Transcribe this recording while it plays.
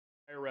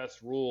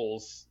IRS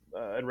rules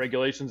and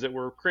regulations that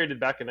were created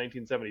back in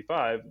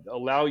 1975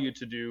 allow you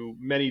to do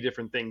many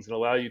different things and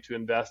allow you to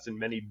invest in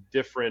many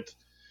different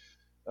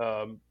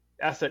um,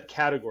 asset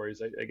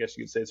categories, I guess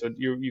you could say. So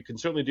you can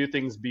certainly do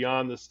things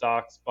beyond the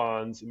stocks,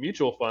 bonds, and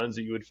mutual funds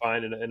that you would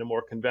find in a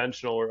more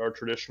conventional or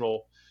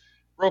traditional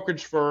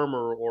brokerage firm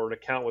or an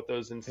account with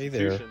those Hey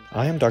there, institutions.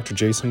 I am Dr.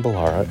 Jason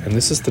Ballara, and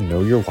this is the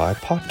Know Your Why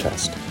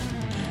podcast,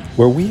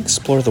 where we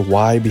explore the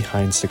why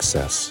behind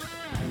success.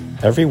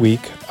 Every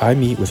week, I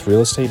meet with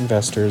real estate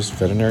investors,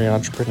 veterinary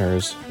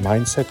entrepreneurs,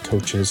 mindset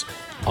coaches,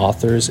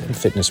 authors, and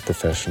fitness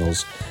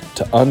professionals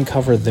to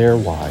uncover their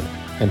why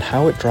and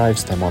how it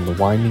drives them on the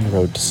winding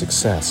road to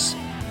success.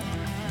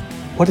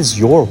 What is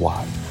your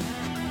why?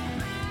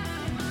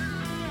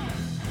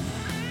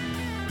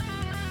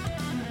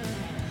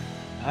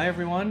 Hi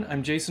everyone,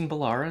 I'm Jason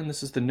Ballara, and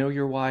this is the Know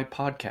Your Why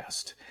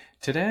podcast.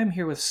 Today I'm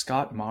here with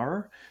Scott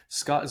Maurer.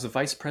 Scott is the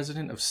Vice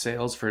President of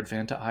Sales for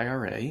Advanta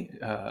IRA,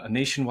 a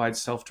nationwide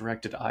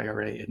self-directed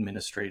IRA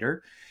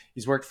administrator.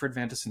 He's worked for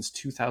Advanta since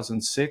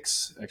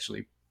 2006.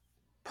 Actually,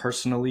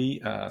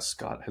 personally,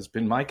 Scott has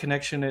been my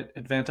connection at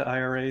Advanta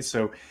IRA,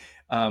 so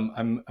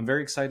I'm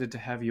very excited to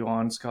have you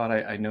on, Scott.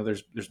 I know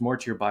there's more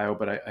to your bio,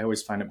 but I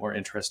always find it more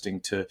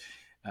interesting to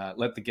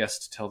let the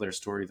guests tell their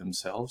story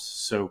themselves.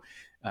 So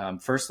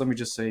first, let me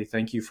just say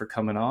thank you for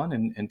coming on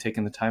and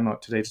taking the time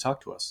out today to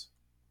talk to us.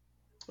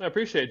 I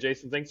appreciate it,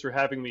 Jason. Thanks for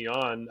having me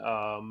on.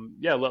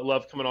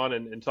 Love coming on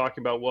and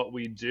talking about what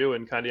we do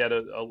and kind of add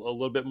a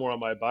little bit more on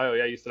my bio.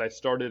 Yeah, you said I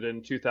started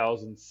in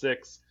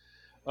 2006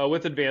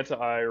 with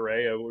Advanta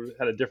IRA. I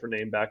had a different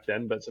name back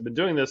then, but I've been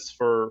doing this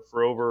for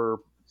over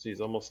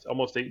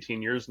almost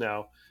 18 years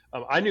now.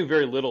 I knew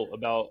very little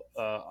about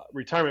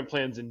retirement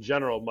plans in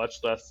general, much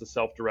less the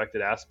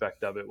self-directed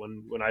aspect of it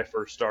when I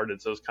first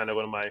started. So it was kind of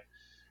one of my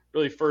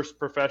really first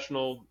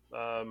professional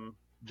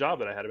job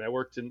that I had. I mean,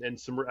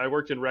 I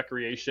worked in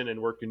recreation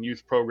and worked in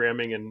youth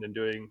programming and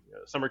doing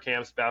summer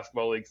camps,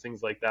 basketball leagues,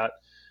 things like that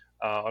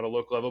on a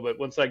local level. But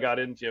once I got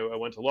into, I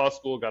went to law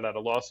school, got out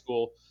of law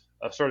school,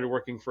 started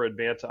working for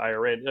Advanta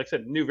IRA. And like I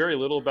said, knew very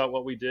little about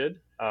what we did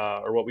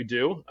or what we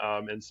do,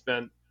 and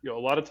spent a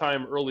lot of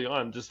time early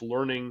on just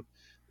learning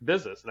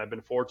business. And I've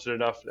been fortunate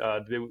enough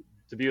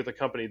to be with a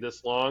company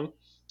this long.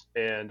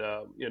 And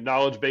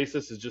knowledge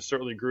basis has just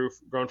certainly grown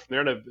from there.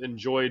 And I've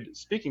enjoyed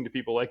speaking to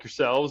people like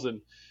yourselves and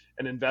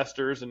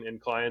investors and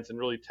clients and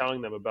really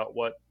telling them about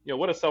what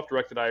a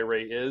self-directed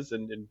IRA is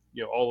and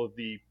all of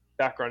the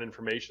background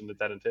information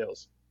that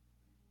entails.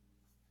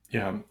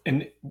 Yeah,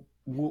 and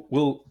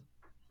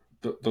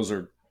those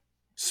are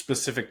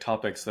specific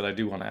topics that I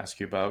do want to ask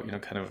you about.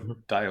 Kind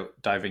of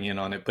diving in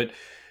on it. But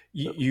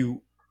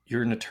you're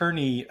an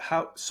attorney.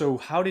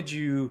 How did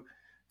you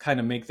kind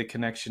of make the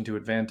connection to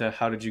Advanta?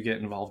 How did you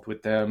get involved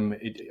with them?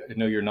 I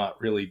know you're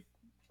not really,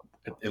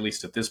 at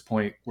least at this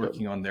point,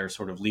 working on their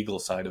sort of legal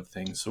side of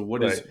things. So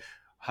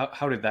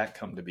how did that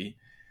come to be?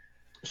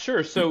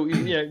 Sure. So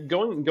yeah,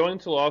 going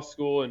to law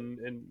school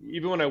and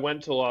even when I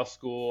went to law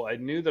school, I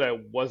knew that I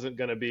wasn't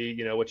going to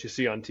be, what you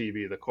see on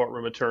TV, the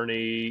courtroom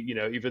attorney,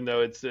 even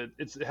though it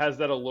has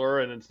that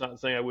allure and it's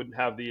not saying I wouldn't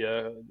have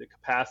the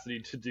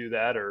capacity to do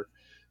that or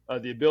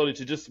the ability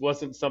to, just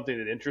wasn't something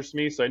that interests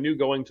me. So I knew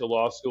going to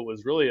law school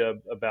was really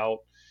about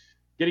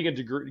getting a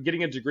degree,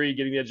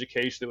 getting the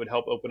education that would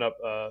help open up,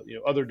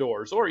 other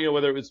doors, or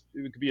whether it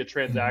could be a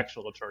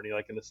transactional attorney,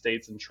 like in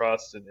estates and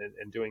trusts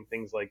and doing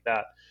things like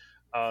that.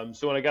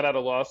 So when I got out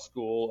of law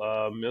school,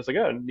 I was like,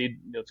 I need,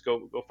 let's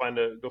go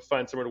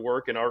find somewhere to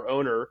work. And our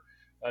owner,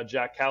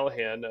 Jack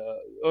Callahan,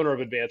 owner of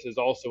Advanta, is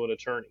also an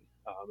attorney,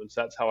 and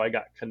so that's how I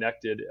got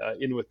connected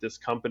in with this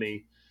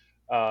company.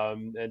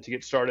 And to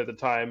get started at the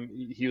time,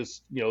 he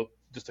was,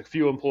 just a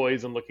few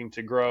employees and looking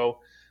to grow.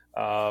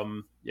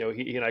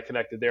 He and I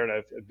connected there, and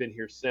I've been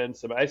here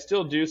since. But I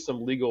still do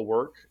some legal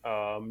work,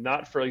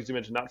 not for, like you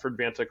mentioned, not for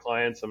Advanta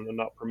clients. I'm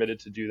not permitted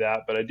to do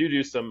that, but I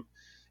do some,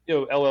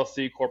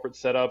 LLC corporate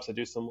setups. I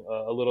do some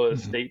a little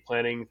estate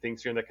planning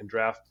things here and that can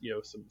draft,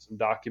 some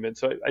documents.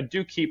 So I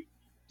do keep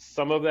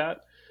some of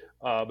that.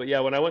 But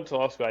yeah, when I went to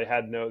law school,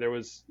 there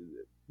was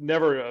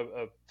never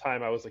a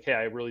time I was like, hey,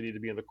 I really need to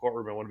be in the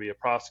courtroom. I want to be a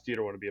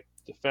prosecutor. I want to be a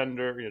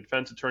defender,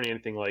 defense attorney,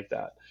 anything like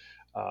that.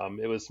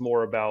 It was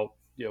more about,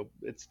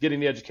 it's getting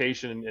the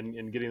education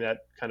and getting that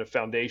kind of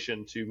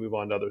foundation to move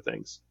on to other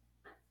things.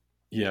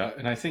 Yeah.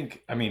 And I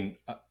think,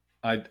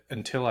 I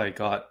until I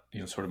got,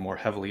 sort of more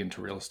heavily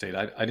into real estate,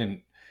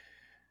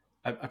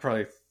 I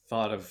probably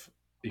thought of,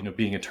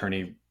 being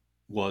attorney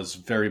was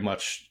very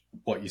much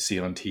what you see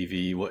on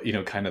TV, what,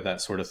 kind of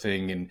that sort of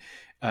thing.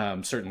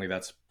 And certainly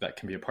that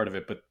can be a part of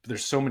it, but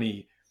there's so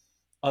many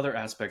other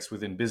aspects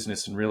within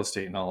business and real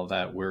estate and all of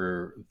that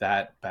where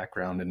that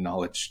background and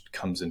knowledge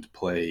comes into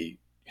play,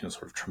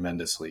 sort of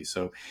tremendously.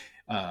 So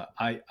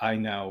I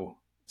now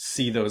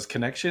see those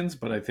connections,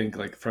 but I think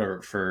like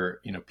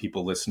for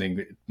people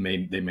listening,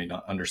 they may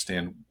not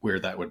understand where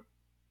that would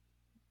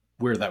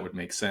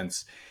make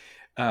sense.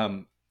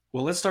 Well,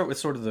 let's start with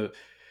sort of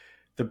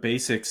the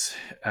basics.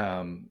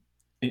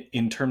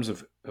 in terms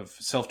of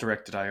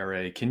self-directed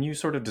IRA, can you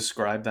sort of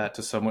describe that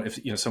to someone?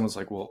 If someone's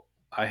like, well,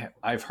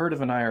 I've heard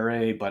of an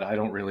IRA, but I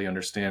don't really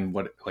understand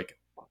what, like,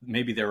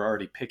 maybe they're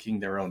already picking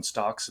their own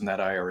stocks in that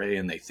IRA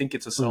and they think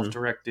it's a Mhm.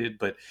 self-directed,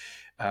 but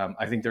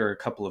I think there are a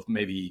couple of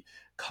maybe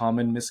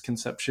common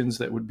misconceptions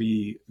that would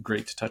be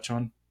great to touch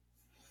on.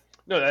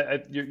 No,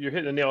 you're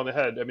hitting the nail on the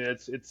head. I mean,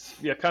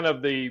 it's yeah, kind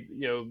of the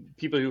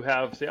people who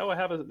have say, oh, I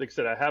have a like I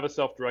said, I have a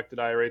self-directed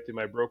IRA through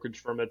my brokerage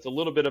firm. It's a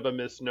little bit of a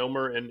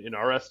misnomer in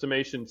our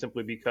estimation,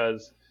 simply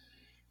because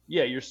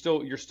yeah, you're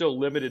still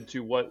limited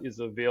to what is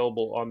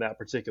available on that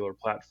particular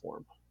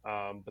platform.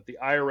 But the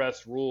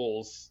IRS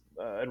rules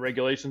and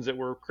regulations that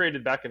were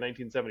created back in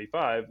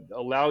 1975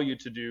 allow you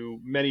to do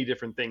many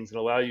different things and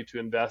allow you to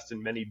invest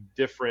in many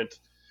different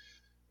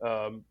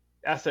um,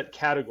 asset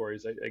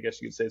categories, I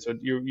guess you could say. So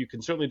you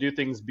can certainly do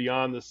things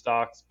beyond the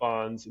stocks,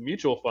 bonds, and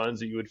mutual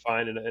funds that you would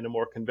find in a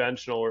more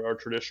conventional or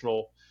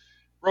traditional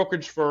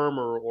brokerage firm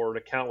or an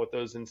account with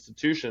those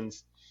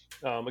institutions.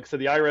 Like I said,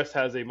 the IRS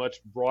has a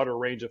much broader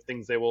range of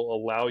things they will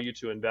allow you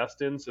to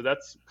invest in. So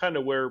that's kind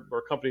of where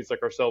companies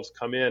like ourselves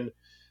come in.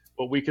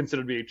 What we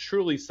consider to be a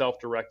truly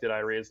self-directed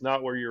IRA is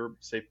not where you're,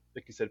 say,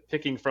 like you said,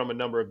 picking from a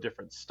number of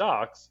different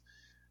stocks.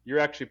 You're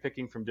actually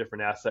picking from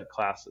different asset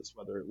classes,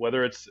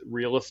 whether it's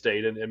real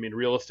estate, and I mean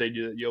real estate.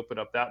 You open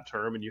up that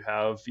term, and you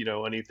have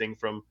anything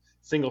from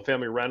single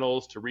family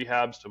rentals to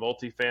rehabs to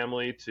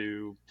multifamily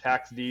to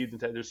tax deeds,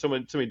 and there's so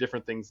many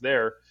different things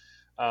there.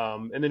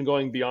 And then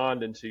going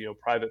beyond into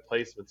private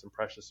placements and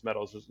precious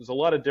metals. There's a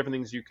lot of different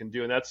things you can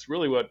do, and that's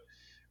really what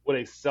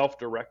a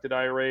self-directed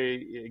IRA,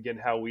 again,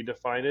 how we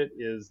define it,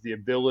 is the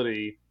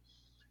ability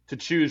to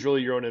choose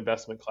really your own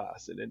investment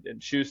class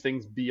and choose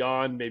things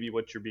beyond maybe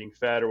what you're being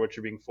fed or what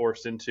you're being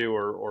forced into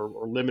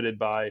or limited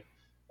by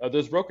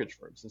those brokerage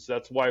firms. And so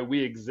that's why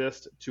we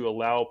exist, to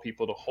allow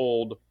people to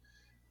hold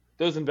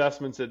those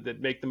investments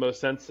that make the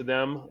most sense to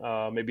them,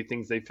 maybe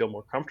things they feel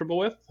more comfortable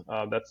with.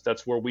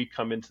 That's where we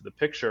come into the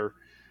picture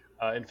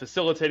in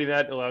facilitating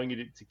that, allowing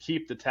you to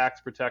keep the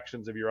tax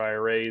protections of your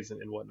IRAs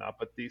and whatnot.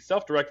 But the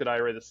self-directed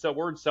IRA, the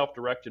word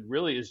self-directed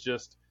really is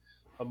just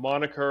a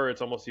moniker.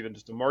 It's almost even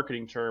just a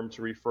marketing term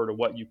to refer to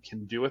what you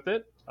can do with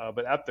it.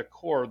 But at the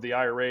core, the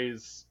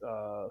IRAs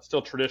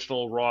still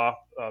traditional Roth,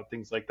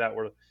 things like that,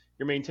 where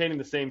you're maintaining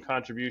the same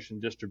contribution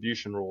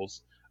distribution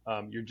rules.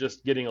 You're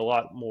just getting a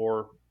lot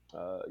more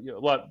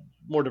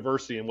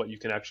diversity in what you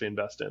can actually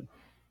invest in.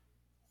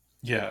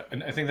 Yeah,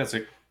 and I think that's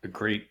a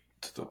great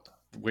the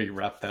way you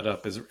wrap that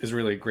up is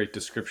really a great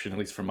description, at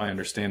least from my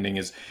understanding,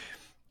 is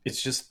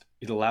it's just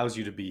it allows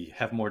you to be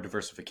have more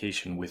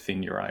diversification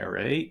within your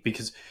IRA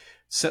because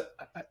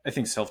I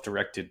think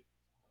self-directed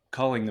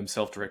calling them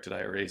self-directed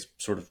IRAs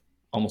sort of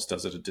almost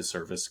does it a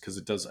disservice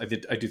because I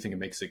do think it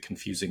makes it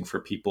confusing for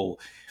people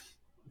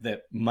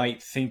that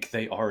might think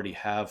they already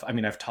have. I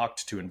mean, I've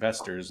talked to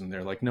investors and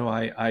they're like, no,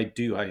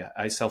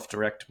 I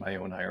self-direct my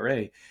own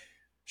IRA.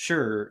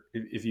 Sure,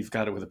 if you've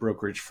got it with a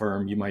brokerage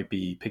firm, you might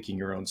be picking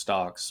your own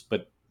stocks,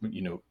 but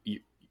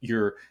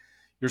you're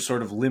you're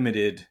sort of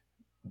limited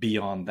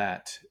beyond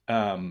that.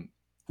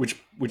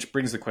 Which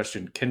brings the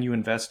question: can you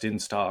invest in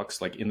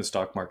stocks, like in the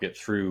stock market,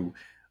 through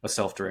a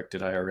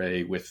self-directed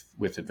IRA with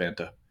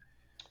Advanta?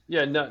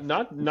 Yeah,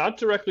 not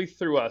directly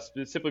through us,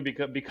 but simply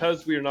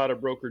because we are not a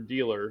broker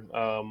dealer.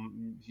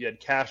 If you had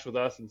cash with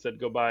us and said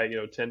go buy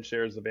 10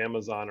 shares of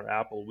Amazon or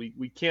Apple,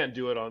 we can't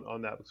do it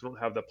on that because we don't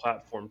have the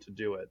platform to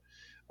do it.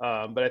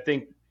 But I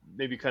think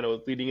maybe kind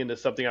of leading into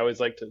something I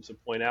always like to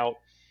point out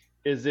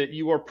is that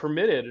you are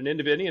permitted,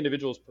 any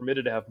individual is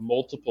permitted to have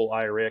multiple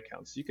IRA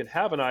accounts. So you can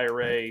have an Right.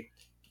 IRA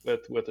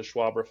with a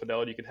Schwab or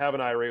Fidelity, you can have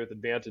an IRA with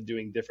Advanta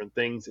doing different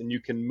things, and you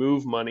can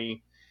move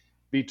money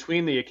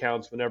between the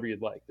accounts whenever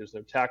you'd like. There's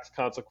no tax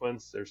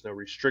consequence. There's no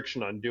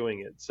restriction on doing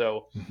it.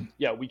 So, Mhm.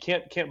 yeah, we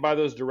can't buy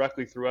those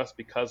directly through us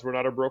because we're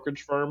not a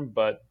brokerage firm.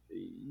 But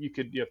you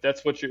could, if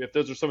that's if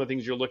those are some of the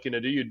things you're looking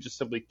to do, you'd just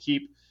simply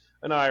keep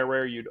an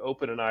IRA. Or you'd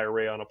open an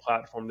IRA on a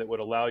platform that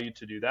would allow you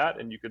to do that,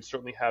 and you could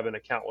certainly have an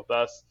account with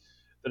us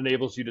that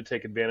enables you to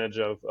take advantage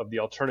of the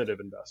alternative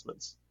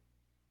investments.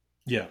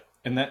 Yeah,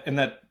 and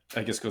that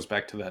I guess goes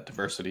back to that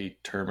diversity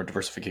term or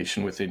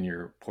diversification within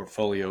your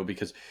portfolio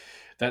because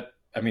that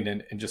I mean,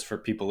 and just for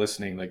people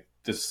listening, like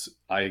this,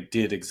 I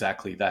did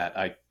exactly that.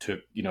 I took,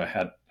 I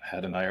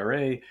had an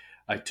IRA,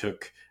 I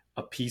took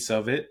a piece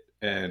of it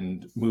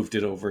and moved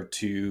it over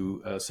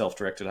to a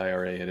self-directed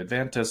IRA at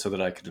Advanta so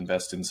that I could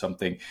invest in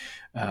something.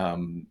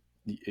 Um,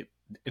 it,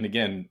 and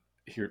again,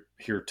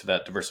 here to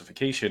that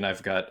diversification,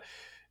 I've got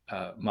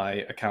my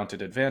account at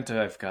Advanta.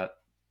 I've got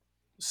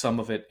some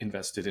of it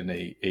invested in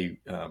a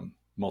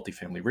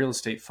multifamily real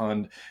estate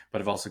fund,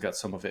 but I've also got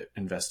some of it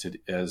invested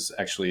as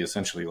actually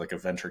essentially like a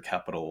venture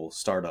capital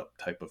startup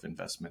type of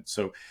investment.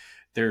 So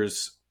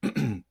there's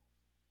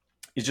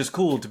it's just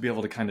cool to be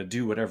able to kind of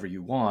do whatever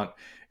you want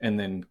and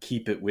then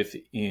keep it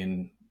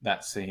within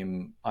that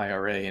same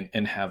IRA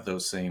and have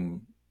those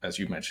same, as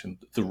you mentioned,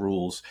 the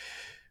rules.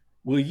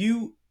 Will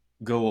you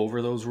go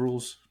over those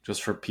rules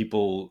just for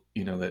people,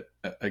 that,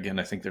 again,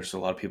 I think there's a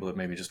lot of people that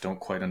maybe just don't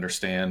quite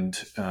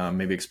understand,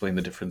 maybe explain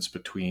the difference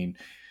between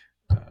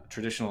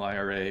traditional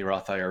IRA,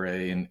 Roth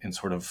IRA, and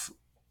sort of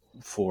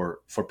for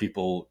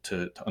people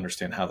to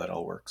understand how that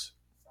all works.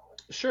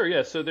 Sure,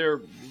 yeah. So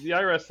the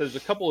IRS has a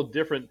couple of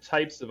different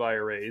types of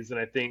IRAs, and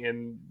I think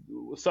and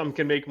some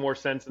can make more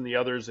sense than the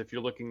others if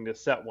you're looking to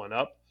set one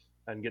up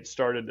and get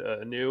started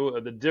anew.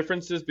 The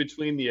differences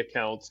between the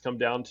accounts come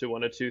down to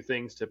one of two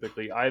things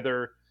typically: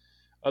 either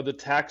the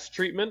tax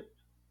treatment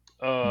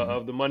Mm-hmm.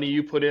 of the money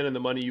you put in and the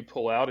money you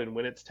pull out, and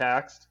when it's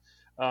taxed,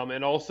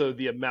 and also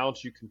the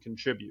amount you can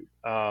contribute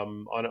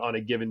on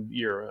a given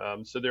year.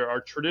 So there are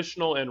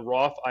traditional and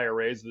Roth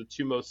IRAs, the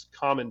two most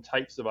common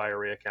types of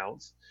IRA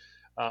accounts.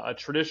 A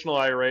traditional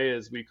IRA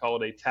is, we call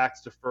it a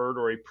tax deferred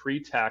or a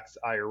pre-tax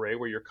IRA,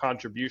 where your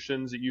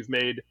contributions that you've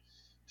made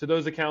to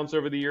those accounts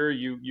over the year,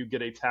 you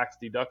get a tax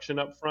deduction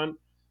up front.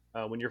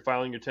 When you're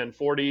filing your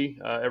 1040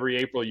 every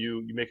April,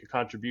 you make a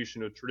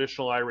contribution to a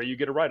traditional IRA, you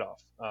get a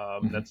write-off.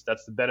 Mm-hmm.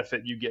 That's the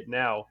benefit you get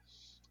now.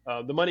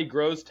 The money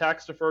grows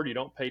tax deferred. You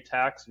don't pay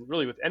tax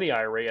really with any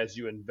IRA as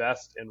you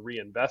invest and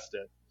reinvest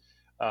it.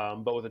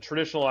 But with a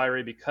traditional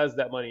IRA, because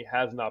that money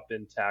has not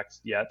been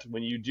taxed yet,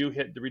 when you do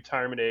hit the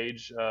retirement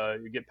age,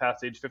 you get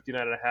past age 59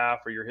 and a half,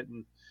 or you're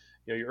hitting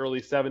your early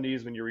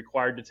 70s when you're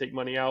required to take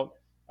money out,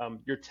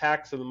 you're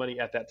taxed on the money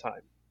at that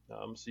time.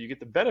 So you get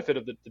the benefit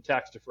of the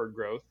tax deferred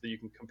growth, that you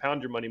can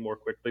compound your money more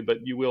quickly,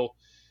 but you will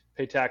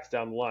pay tax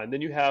down the line. Then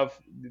you have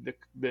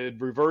the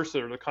reverse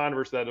or the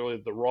converse of that,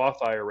 really, the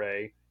Roth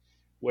IRA,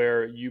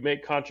 where you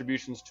make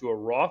contributions to a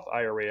Roth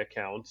IRA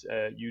account.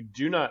 You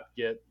do not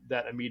get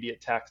that immediate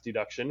tax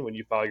deduction when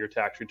you file your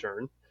tax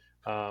return.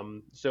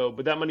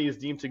 But that money is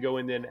deemed to go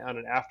in then on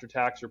an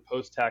after-tax or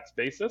post-tax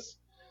basis.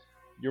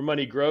 Your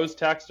money grows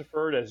tax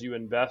deferred as you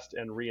invest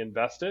and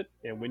reinvest it.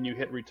 And when you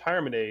hit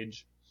retirement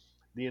age,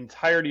 the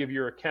entirety of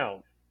your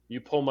account,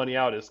 you pull money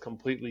out, is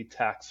completely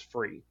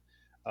tax-free.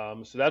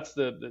 So that's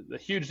the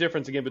huge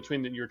difference, again,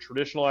 between your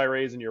traditional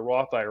IRAs and your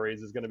Roth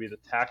IRAs is going to be the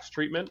tax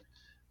treatment.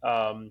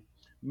 Um,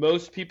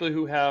 Most people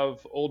who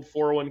have old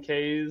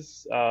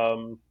 401ks,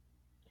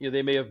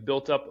 they may have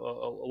built up a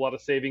lot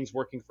of savings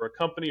working for a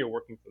company or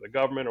working for the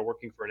government or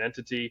working for an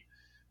entity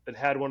that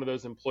had one of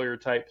those employer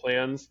type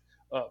plans.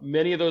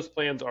 Many of those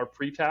plans are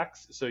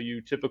pre-tax, so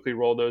you typically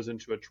roll those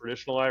into a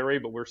traditional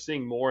IRA, but we're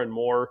seeing more and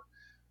more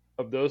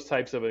of those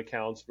types of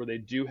accounts where they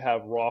do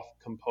have Roth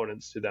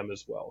components to them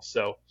as well.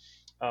 So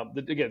so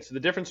the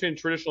difference between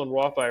traditional and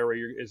Roth IRA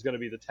is going to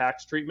be the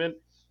tax treatment.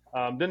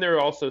 Then there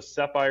are also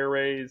SEP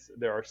IRAs.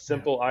 There are Yeah.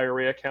 simple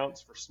IRA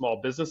accounts for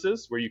small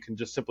businesses where you can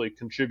just simply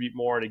contribute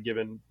more in a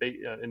given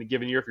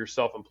year if you're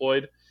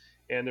self-employed.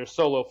 And there's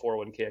solo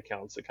 401k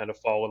accounts that kind of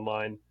fall in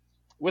line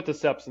with the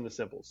SEPs and the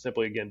simples.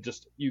 Simply, again,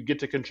 just you get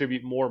to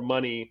contribute more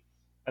money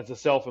as a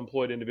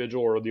self-employed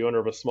individual or the owner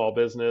of a small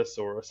business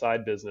or a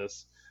side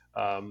business.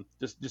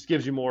 Just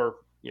gives you more,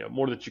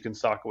 more that you can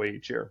sock away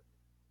each year.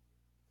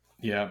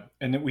 Yeah,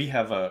 and then we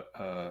have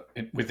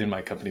within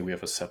my company we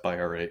have a SEP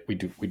IRA. We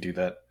do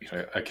that.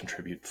 I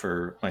contribute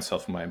for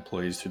myself and my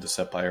employees through the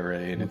SEP IRA,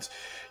 and it's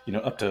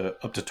up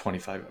to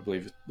 25. I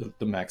believe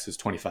the max is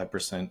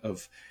 25%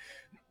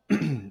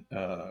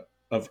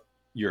 of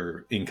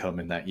your income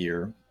in that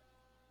year.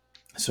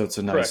 So it's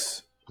a Correct.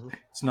 nice.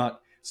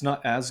 It's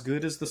not as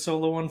good as the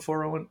solo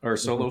 401 or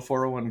Mm-hmm. solo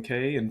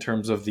 401k in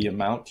terms of the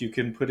amount you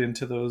can put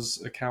into those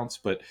accounts,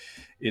 but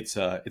it's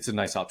a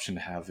nice option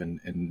to have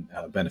and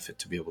benefit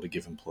to be able to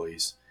give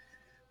employees.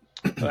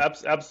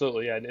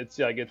 Absolutely, yeah. And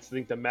I guess I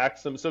think the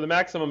maximum. So the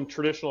maximum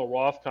traditional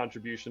Roth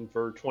contribution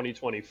for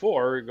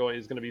 2024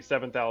 is going to be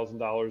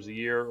 $7,000 a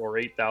year, or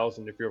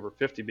 8,000 if you're over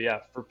 50. But yeah,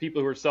 for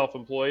people who are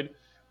self-employed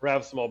or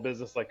have a small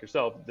business like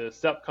yourself, the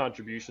SEP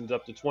contributions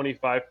up to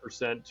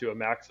 25% to a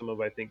maximum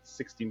of, I think,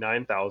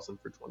 69,000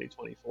 for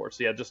 2024.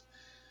 So yeah, just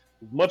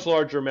much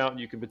larger amount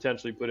you can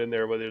potentially put in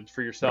there, whether it's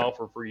for Right. yourself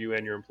or for you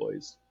and your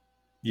employees.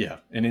 Yeah,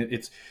 and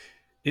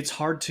it's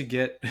hard to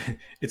get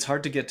it's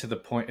hard to get to the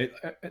point.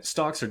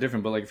 Stocks are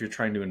different, but like if you're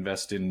trying to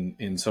invest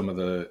in some of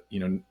the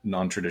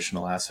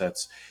non-traditional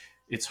assets,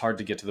 it's hard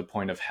to get to the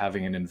point of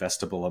having an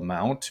investable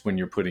amount when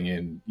you're putting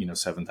in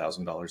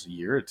 $7,000 a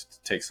year. It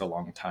takes a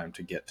long time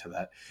to get to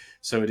that,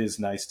 so it is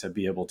nice to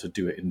be able to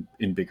do it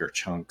in bigger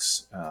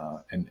chunks,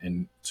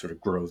 and sort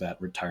of grow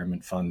that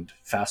retirement fund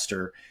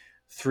faster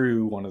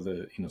through one of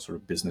the sort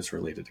of business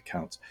related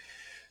accounts.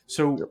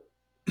 So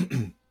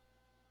Yep.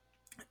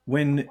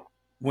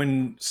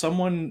 when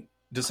someone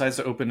decides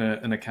to open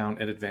an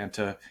account at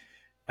Advanta,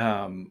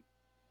 um,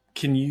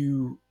 can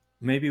you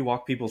maybe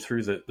walk people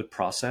through the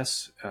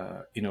process,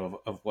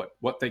 of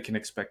what they can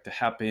expect to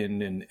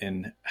happen,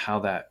 and how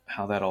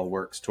that all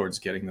works towards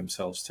getting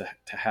themselves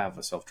to have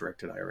a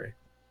self-directed IRA?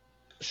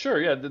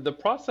 Sure, yeah. The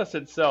process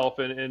itself,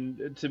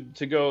 and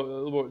to go a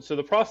little more, so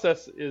the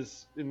process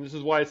is, and this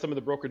is why some of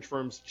the brokerage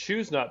firms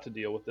choose not to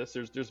deal with this.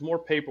 There's more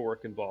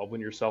paperwork involved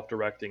when you're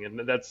self-directing,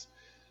 and that's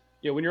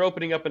when you're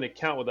opening up an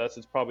account with us,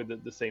 it's probably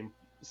the same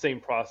same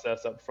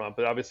process up front.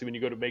 But obviously, when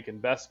you go to make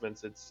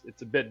investments,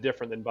 it's a bit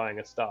different than buying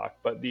a stock.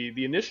 But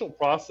the initial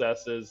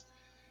process is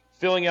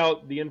filling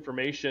out the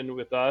information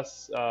with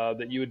us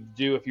that you would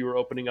do if you were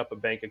opening up a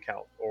bank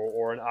account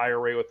or an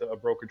IRA with a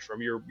brokerage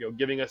firm. You're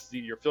giving us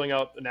you're filling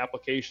out an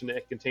application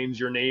that contains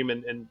your name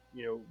and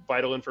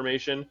vital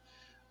information.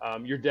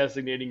 You're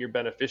designating your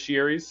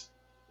beneficiaries,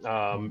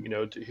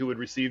 who would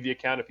receive the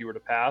account if you were to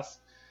pass.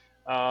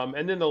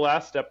 And then the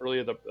last step, really,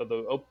 of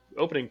the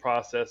opening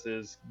process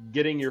is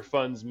getting your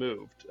funds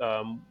moved.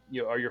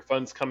 Are your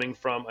funds coming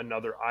from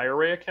another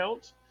IRA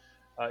account?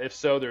 If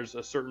so, there's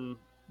a certain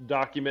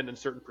document and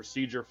certain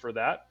procedure for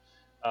that.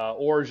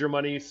 Or is your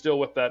money still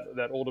with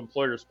that old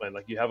employer's plan?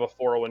 Like you have a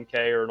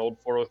 401k or an old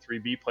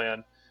 403b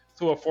plan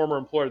to a former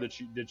employer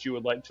that you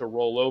would like to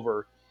roll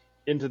over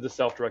into the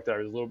self-directed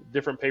IRA. There's a little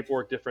different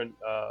paperwork, different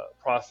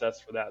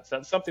process for that. So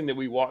that's something that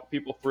we walk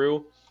people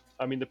through.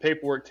 I mean, the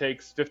paperwork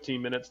takes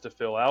 15 minutes to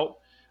fill out.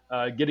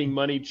 Getting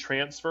money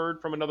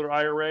transferred from another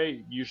IRA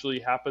usually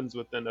happens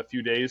within a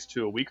few days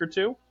to a week or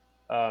two.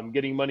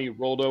 Getting money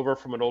rolled over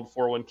from an old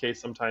 401k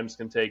sometimes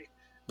can take,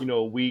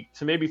 a week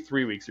to maybe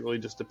 3 weeks. It really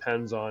just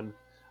depends on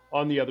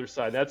the other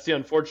side. That's the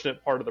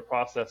unfortunate part of the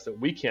process that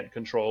we can't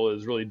control,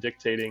 is really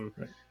dictating,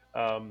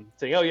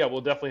 saying, oh yeah,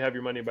 we'll definitely have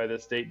your money by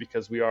this date,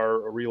 because we are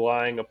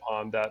relying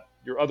upon that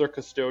your other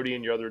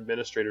custodian, your other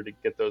administrator to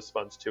get those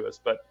funds to us.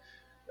 But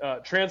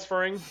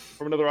transferring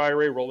from another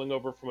IRA, rolling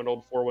over from an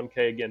old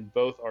 401k, again,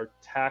 both are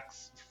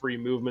tax-free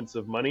movements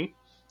of money.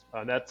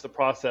 That's the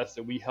process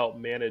that we help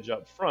manage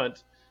up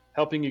front,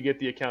 helping you get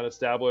the account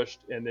established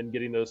and then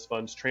getting those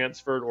funds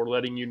transferred, or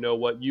letting you know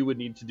what you would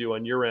need to do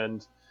on your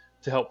end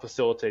to help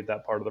facilitate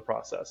that part of the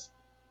process.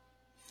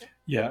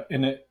 Yeah,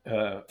 and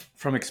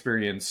from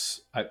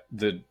experience,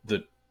 the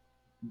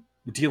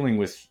dealing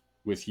with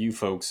you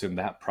folks in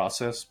that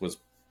process was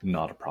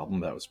not a problem.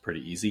 That was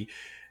pretty easy.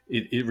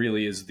 It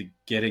really is the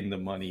getting the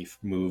money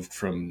moved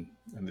from.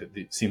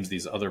 It seems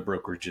these other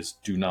brokerages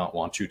do not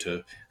want you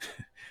to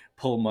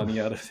pull money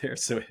out of there,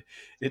 so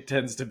it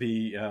tends to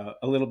be a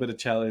little bit of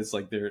challenge.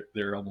 Like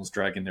they're almost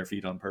dragging their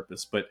feet on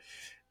purpose. But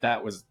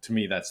that was, to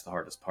me, that's the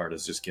hardest part,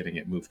 is just getting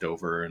it moved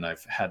over. And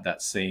I've had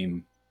that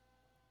same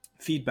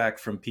feedback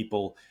from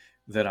people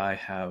that I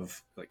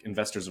have, like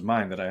investors of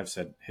mine, that I have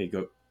said, hey,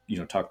 go,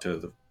 talk to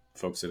the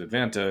folks at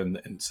Advanta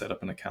and set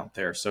up an account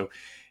there. So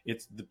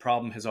the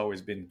problem has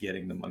always been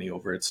getting the money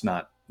over. It's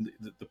not,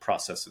 the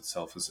process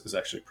itself is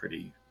actually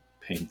pretty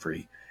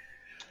pain-free.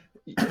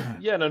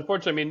 Yeah, and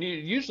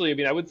unfortunately,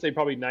 usually, I would say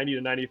probably 90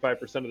 to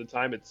 95% of the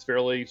time it's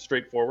fairly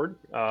straightforward.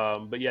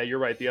 But yeah, you're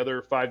right. The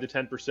other 5 to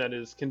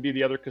 10% can be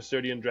the other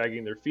custodian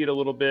dragging their feet a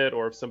little bit,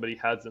 or if somebody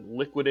hasn't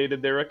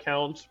liquidated their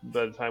account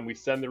by the time we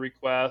send the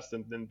request,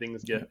 and then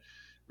things get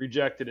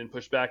rejected and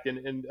pushed back.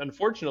 And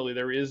unfortunately,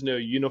 there is no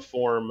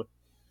uniform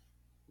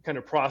kind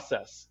of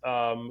process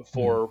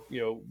for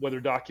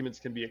whether documents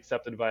can be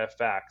accepted via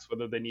fax,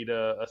 whether they need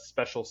a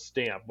special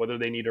stamp, whether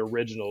they need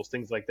originals,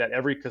 things like that.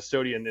 Every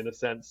custodian, in a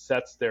sense,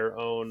 sets their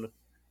own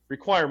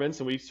requirements,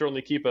 and we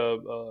certainly keep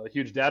a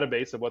huge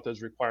database of what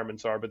those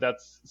requirements are. But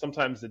that's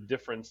sometimes the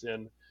difference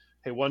in,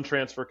 hey, one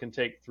transfer can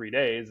take 3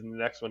 days and the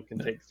next one can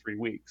take 3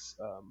 weeks.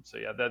 So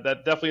yeah,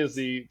 that definitely is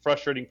the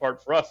frustrating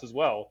part for us as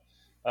well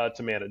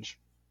to manage.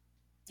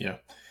 Yeah,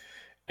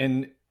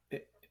 and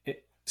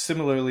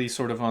similarly,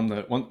 sort of on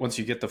the once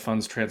you get the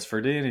funds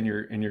transferred in and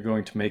you're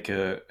going to make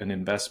an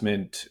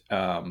investment,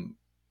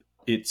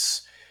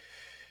 it's,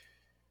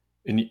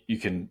 and you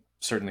can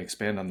certainly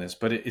expand on this,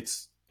 but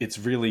it's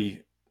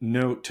really,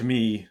 to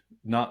me,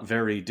 not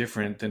very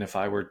different than if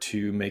I were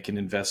to make an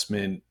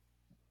investment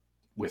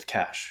with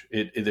cash.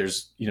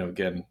 There's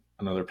again,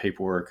 another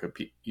paperwork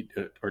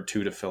or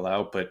two to fill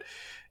out, but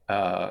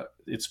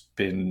it's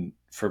been,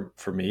 for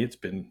me, it's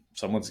been,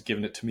 someone's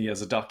given it to me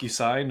as a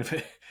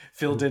DocuSign,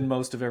 filled in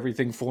most of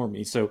everything for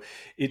me. So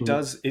it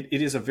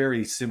is a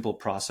very simple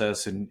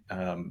process. And,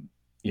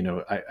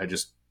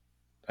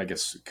 I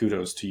guess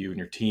kudos to you and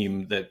your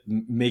team that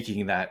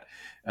making that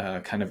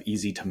kind of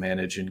easy to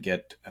manage and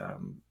get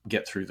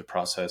through the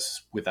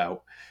process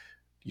without,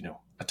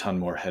 a ton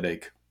more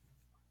headache.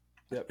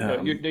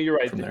 Yeah, you're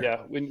right.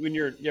 Yeah, when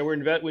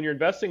you're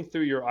investing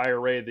through your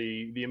IRA,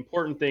 the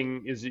important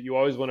thing is that you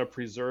always want to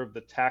preserve the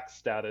tax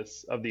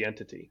status of the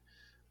entity.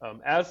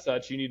 As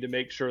such, you need to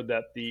make sure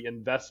that the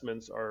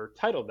investments are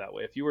titled that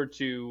way. If you were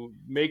to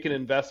make an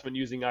investment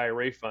using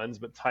IRA funds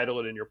but title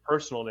it in your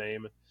personal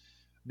name,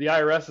 the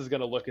IRS is going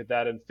to look at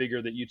that and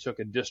figure that you took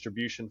a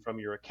distribution from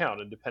your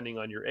account. And depending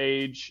on your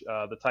age,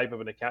 the type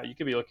of an account, you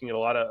could be looking at a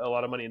lot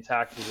of money in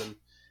taxes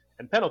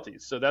and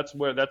penalties. So that's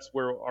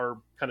where our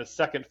kind of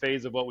second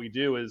phase of what we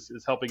do is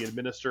helping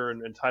administer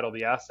and title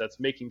the assets,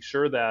 making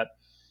sure that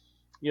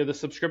the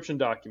subscription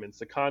documents,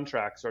 the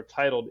contracts, are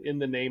titled in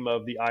the name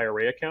of the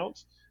IRA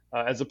account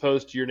as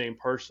opposed to your name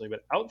personally.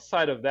 But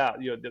outside of that,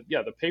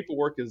 the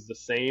paperwork is the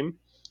same.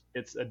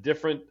 It's a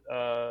different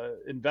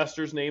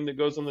investor's name that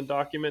goes on the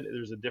document.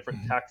 There's a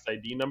different tax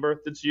ID number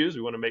that's used.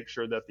 We want to make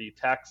sure that the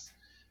tax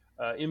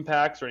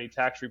impacts or any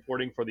tax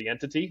reporting for the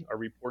entity are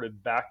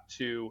reported back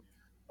to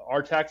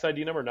our tax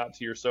ID number, not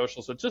to your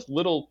social. So just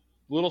little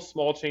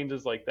small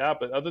changes like that.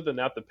 But other than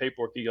that, the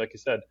paperwork, like you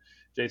said,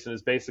 Jason,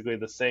 is basically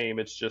the same.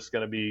 It's just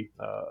going to be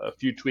a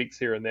few tweaks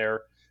here and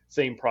there.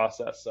 Same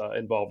process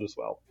involved as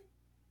well.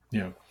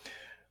 Yeah.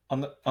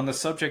 On the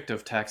subject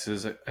of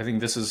taxes, I think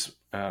this is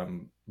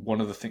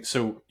one of the things.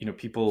 So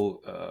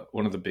people,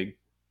 one of the big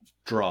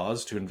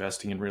draws to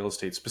investing in real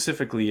estate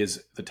specifically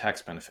is the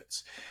tax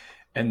benefits,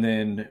 and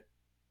then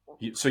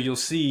so you'll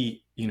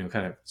see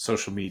kind of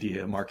social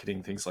media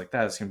marketing, things like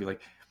that. It's going to be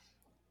like,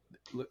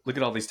 look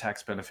at all these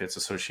tax benefits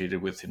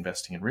associated with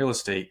investing in real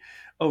estate.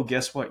 Oh,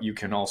 guess what? You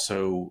can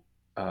also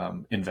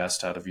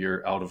invest out of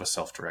a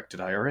self-directed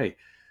IRA.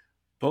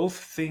 Both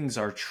things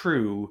are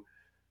true,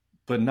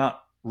 but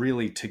not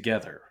really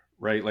together,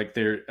 right? Like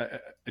they're.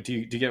 Do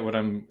you get what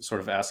I'm sort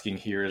of asking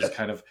here? Is Yes.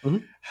 kind of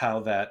Mm-hmm. how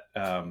that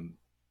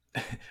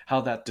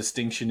how that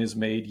distinction is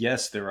made.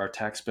 Yes, there are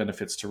tax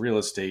benefits to real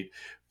estate,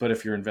 but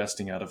if you're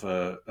investing out of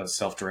a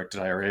self-directed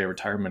IRA,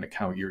 retirement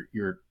account,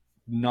 you're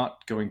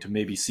not going to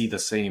maybe see the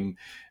same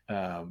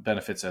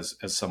benefits as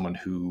someone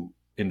who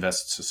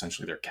invests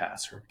essentially their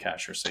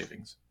cash or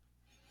savings.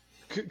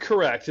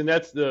 Correct. And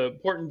that's the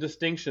important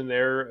distinction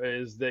there,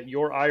 is that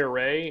your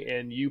IRA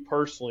and you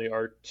personally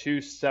are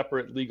two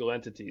separate legal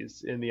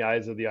entities in the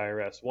eyes of the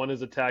IRS. One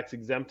is a tax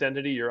exempt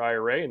entity, your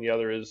IRA, and the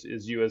other is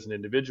you as an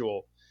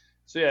individual.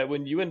 So yeah,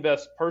 when you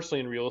invest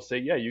personally in real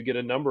estate, yeah, you get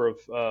a number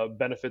of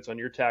benefits on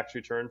your tax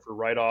return for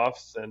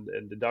write-offs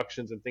and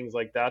deductions and things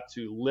like that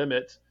to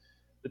limit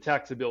the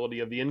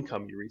taxability of the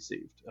income you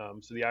received.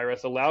 So the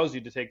IRS allows you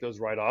to take those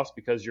write-offs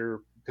because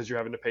you're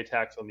having to pay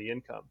tax on the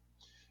income.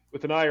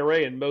 With an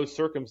IRA, in most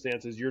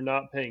circumstances, you're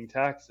not paying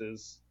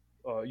taxes.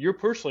 You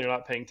personally are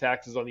not paying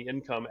taxes on the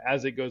income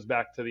as it goes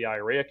back to the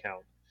IRA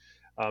account.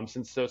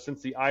 Since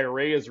the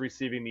IRA is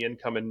receiving the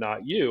income and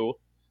not you,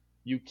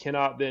 you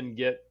cannot then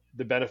get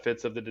the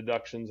benefits of the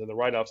deductions and the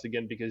write-offs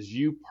again because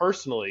you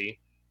personally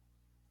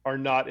are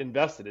not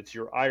invested. It's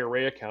your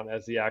IRA account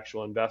as the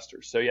actual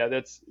investor. So yeah,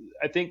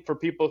 I think for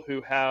people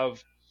who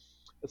have,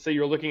 let's say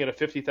you're looking at a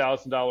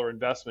 $50,000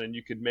 investment and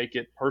you could make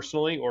it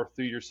personally or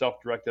through your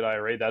self-directed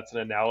IRA, that's an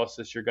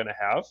analysis you're going to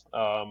have.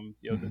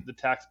 The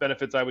tax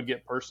benefits I would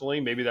get personally,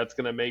 maybe that's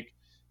going to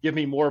give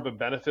me more of a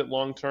benefit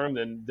long-term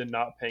than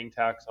not paying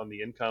tax on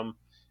the income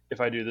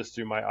if I do this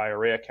through my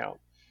IRA account.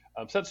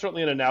 So that's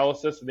certainly an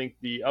analysis. I think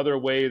the other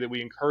way that we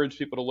encourage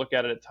people to look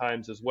at it at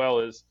times as well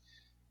is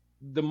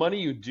the money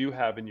you do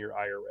have in your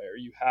IRA or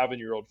you have in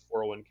your old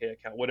 401k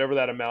account, whatever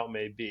that amount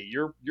may be,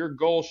 your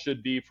goal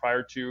should be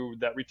prior to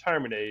that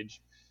retirement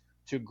age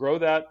to grow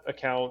that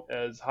account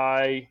as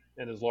high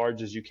and as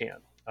large as you can,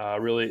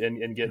 really,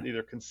 and get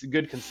either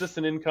good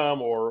consistent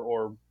income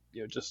or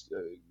just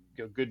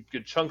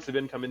good chunks of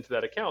income into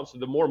that account. So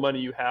the more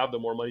money you have, the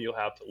more money you'll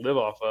have to live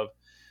off of.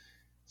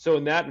 So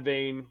in that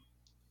vein,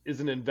 is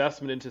an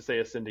investment into, say,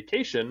 a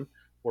syndication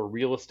or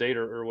real estate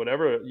or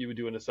whatever you would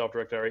do in a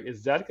self-directed IRA,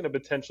 is that going to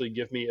potentially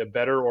give me a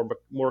better or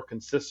more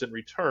consistent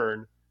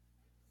return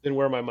than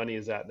where my money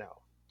is at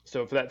now?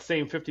 So for that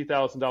same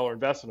 $50,000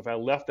 investment, if I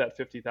left that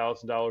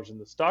 $50,000 in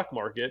the stock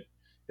market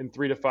in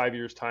 3 to 5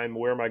 years' time,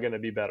 where am I going to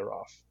be better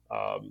off?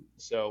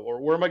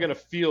 Or where am I going to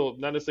feel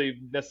not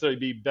necessarily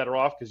be better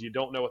off because you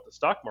don't know what the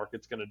stock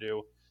market's going to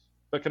do,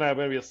 but can I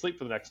maybe asleep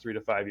for the next 3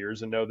 to 5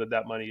 years and know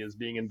that money is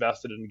being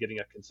invested and getting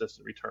a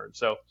consistent return?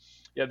 So,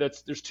 yeah,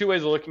 there's two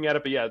ways of looking at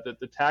it. But yeah,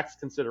 the tax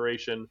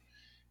consideration,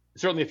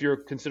 certainly if you're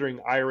considering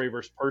IRA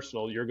versus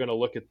personal, you're going to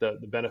look at the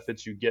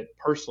benefits you get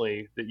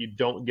personally that you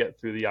don't get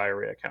through the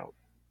IRA account.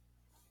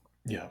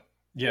 Yeah,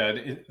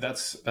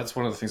 that's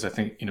one of the things I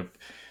think.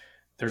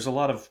 There's a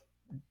lot of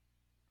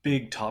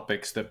big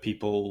topics that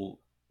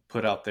people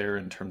put out there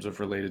in terms of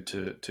related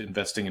to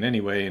investing in any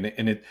way,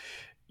 and it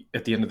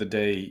at the end of the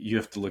day, you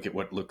have to look at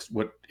what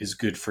is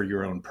good for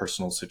your own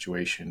personal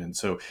situation. And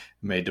so it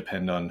may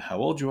depend on how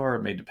old you are.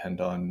 It may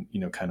depend on,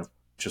 kind of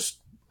just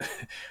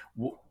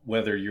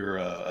whether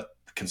you're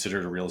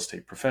considered a real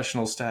estate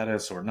professional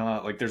status or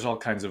not. Like there's all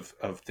kinds of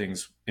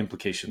things,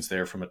 implications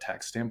there from a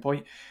tax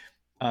standpoint.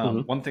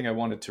 One thing I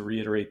wanted to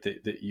reiterate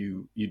that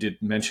you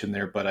did mention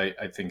there, but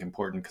I think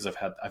important because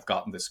I've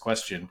gotten this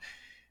question.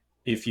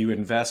 If you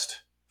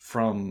invest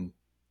from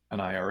an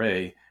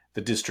IRA, the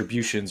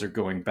distributions are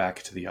going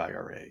back to the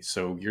IRA.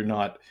 So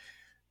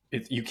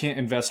you can't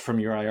invest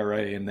from your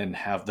IRA and then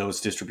have those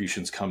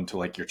distributions come to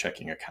like your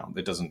checking account.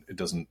 It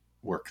doesn't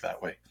work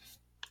that way.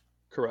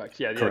 Correct.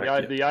 Yeah.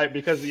 Correct,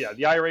 Because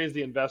the IRA is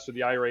the investor.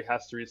 The IRA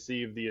has to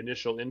receive the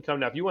initial income.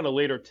 Now, if you want to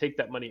later take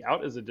that money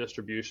out as a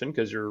distribution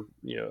because you're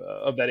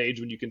of that age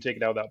when you can take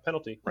it out without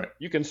penalty, right,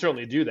 you can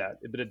certainly do that,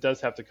 but it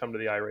does have to come to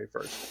the IRA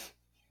first.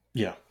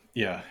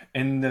 Yeah.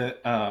 And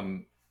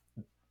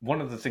one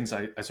of the things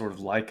I sort of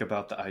like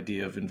about the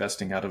idea of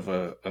investing out of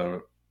a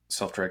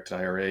self-directed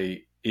IRA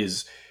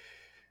is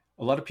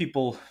a lot of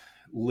people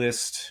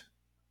list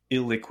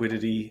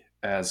illiquidity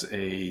as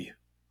a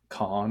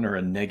con or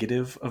a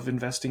negative of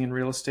investing in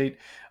real estate.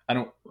 I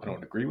don't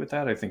agree with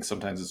that. I think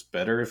sometimes it's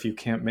better if you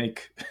can't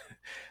make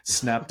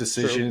snap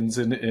decisions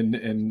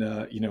and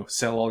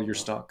sell all your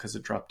stock because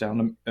it dropped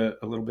down a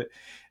little bit.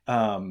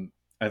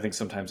 I think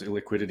sometimes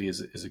illiquidity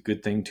is a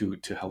good thing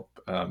to help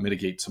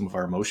mitigate some of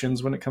our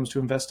emotions when it comes to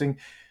investing.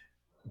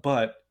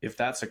 But if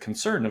that's a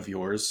concern of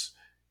yours,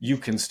 you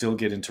can still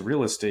get into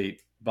real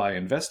estate by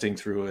investing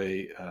through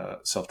a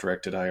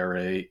self-directed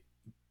IRA,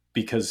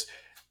 because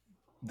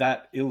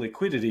that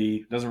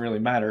illiquidity doesn't really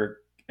matter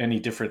any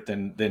different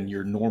than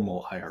your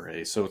normal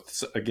IRA. So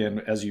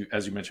again, as you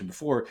mentioned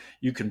before,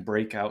 you can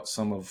break out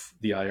some of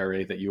the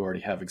IRA that you already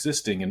have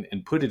existing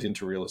and put it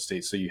into real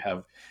estate, so you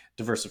have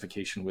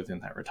diversification within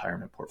that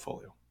retirement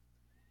portfolio.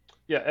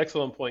 Yeah,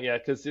 excellent point. Yeah,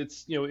 because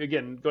it's,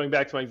 again, going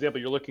back to my example,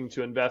 you're looking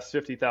to invest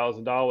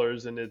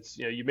 $50,000, and it's,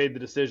 you made the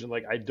decision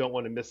like, I don't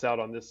want to miss out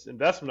on this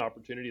investment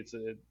opportunity. It's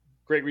a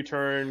great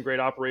return, great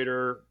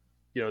operator.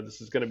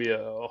 This is going to be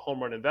a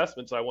home run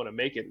investment, so I want to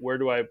make it. Where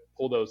do I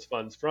pull those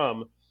funds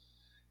from?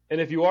 And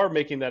if you are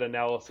making that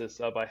analysis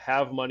of, I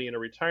have money in a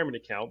retirement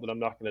account that I'm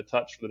not going to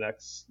touch for the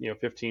next,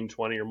 15,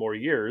 20 or more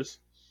years,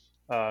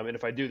 and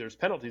if I do, there's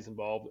penalties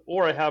involved.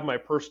 Or I have my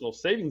personal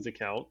savings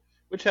account,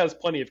 which has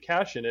plenty of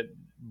cash in it,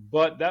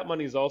 but that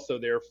money is also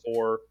there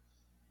for,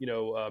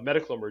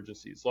 medical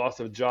emergencies,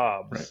 loss of Right.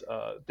 jobs,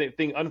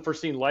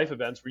 unforeseen life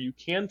events where you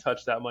can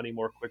touch that money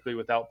more quickly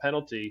without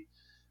penalty.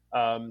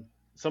 Um,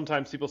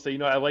 Sometimes people say,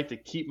 I like to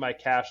keep my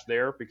cash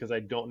there because I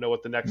don't know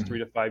what the next Mm-hmm. 3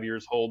 to 5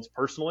 years holds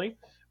personally.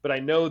 But I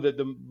know that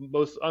the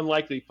most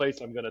unlikely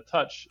place I'm going to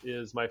touch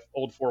is my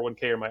old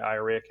 401k or my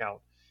IRA account.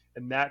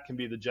 And that can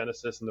be the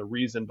genesis and the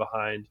reason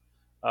behind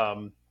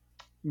um,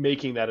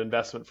 making that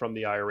investment from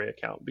the IRA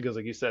account. Because,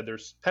 like you said,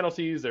 there's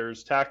penalties,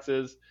 there's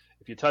taxes.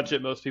 If you touch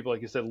it, most people,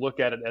 like you said,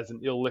 look at it as an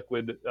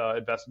illiquid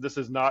investment. This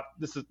is not.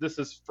 This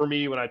is for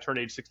me when I turn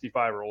age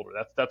 65 or older.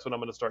 That's when I'm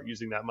going to start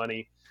using that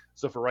money.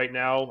 So for right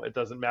now, it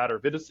doesn't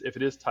matter if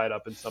it is tied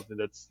up in something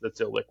that's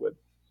illiquid.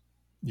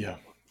 Yeah,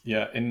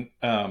 yeah, and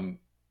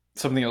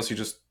something else you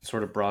just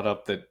sort of brought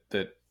up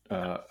that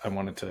I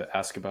wanted to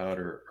ask about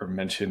or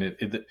mention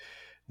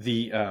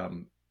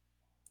the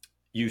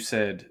you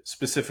said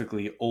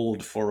specifically old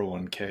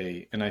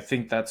 401k, and I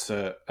think that's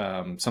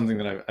something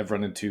that I've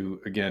run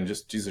into. Again,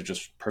 just these are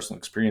just personal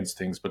experience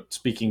things, but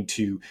speaking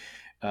to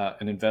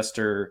an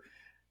investor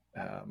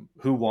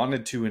who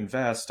wanted to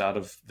invest out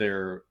of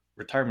their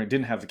retirement,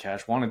 didn't have the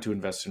cash, wanted to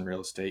invest in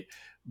real estate,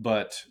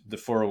 but the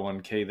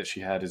 401k that she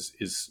had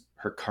is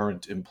her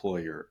current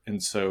employer.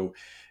 And so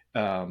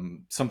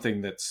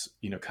something that's,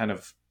 kind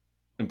of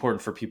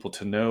important for people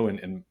to know,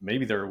 and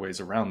maybe there are ways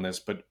around this,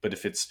 but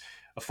if it's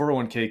a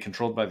 401k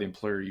controlled by the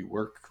employer you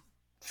work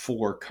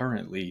for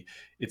currently,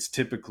 it's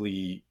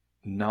typically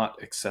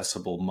not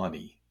accessible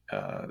money.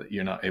 That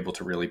you're not able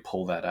to really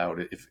pull that out,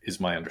 is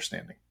my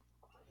understanding.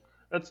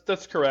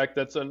 That's correct.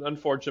 That's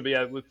unfortunate. But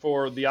yeah,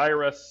 for the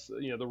IRS,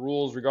 the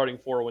rules regarding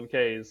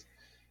 401ks,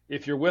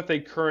 if you're with a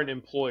current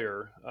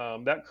employer,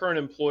 that current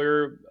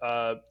employer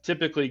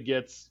typically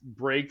gets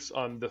breaks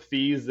on the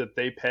fees that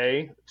they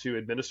pay to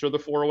administer the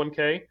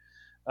 401k.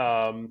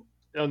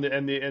 And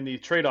the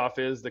trade-off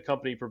is the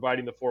company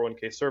providing the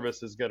 401k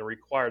service is going to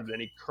require that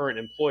any current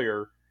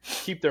employer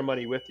keep their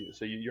money with you.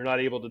 So you're not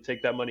able to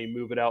take that money,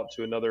 move it out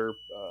to another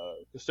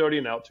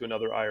custodian, out to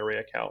another IRA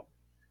account.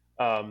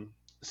 Um,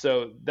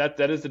 so that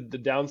is the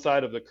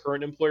downside of the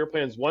current employer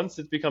plans. Once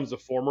it becomes a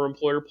former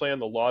employer plan,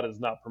 the law does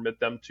not permit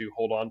them to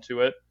hold on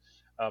to it.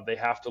 They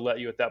have to let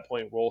you at that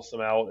point roll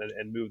some out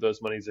and move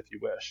those monies if you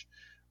wish.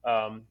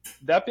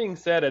 That being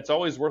said, it's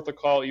always worth a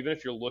call, even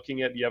if you're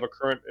looking at you have a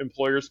current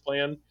employer's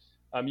plan.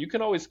 You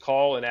can always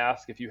call and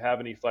ask if you have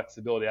any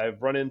flexibility.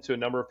 I've run into a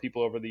number of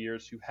people over the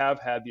years who have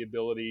had the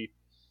ability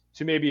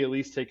to maybe at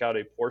least take out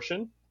a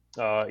portion.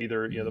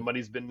 Either the Mhm.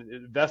 money's been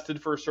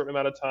invested for a certain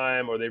amount of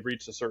time, or they've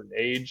reached a certain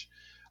age,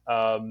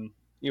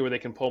 where they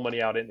can pull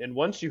money out. And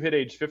once you hit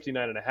age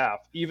 59 and a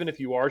half, even if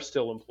you are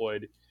still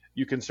employed,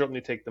 you can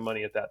certainly take the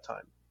money at that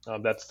time.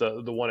 That's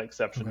the one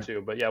exception Okay.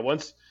 too. But yeah,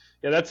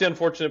 that's the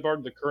unfortunate part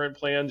of the current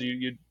plans.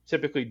 You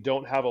typically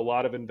don't have a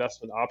lot of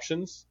investment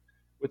options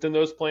within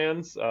those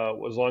plans,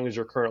 as long as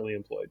you're currently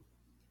employed.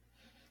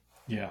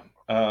 Yeah.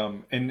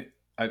 And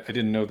I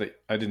didn't know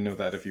that. I didn't know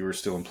that if you were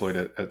still employed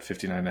at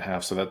 59 and a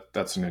half. So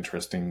that's an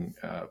interesting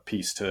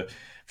piece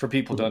for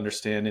people to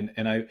understand.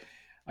 And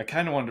I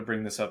kind of wanted to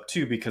bring this up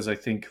too, because I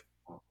think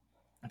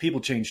people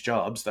change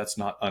jobs. That's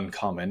not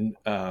uncommon.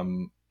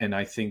 And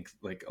I think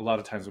like a lot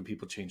of times when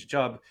people change a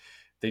job,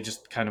 they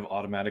just kind of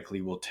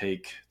automatically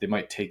they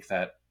might take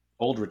that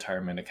old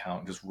retirement account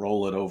and just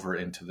roll it over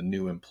into the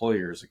new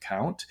employer's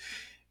account,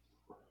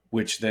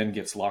 which then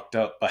gets locked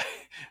up by,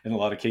 in a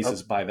lot of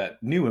cases, Yep. by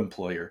that new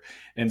employer.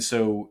 And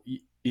so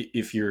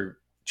if you're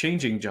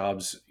changing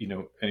jobs,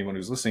 anyone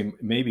who's listening,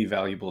 may be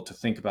valuable to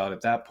think about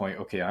at that point.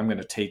 Okay, I'm going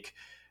to take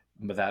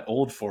that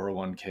old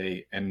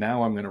 401k and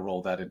now I'm going to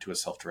roll that into a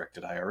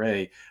self-directed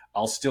IRA.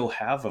 I'll still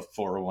have a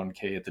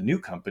 401k at the new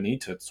company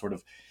to sort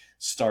of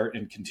start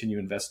and continue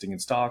investing in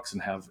stocks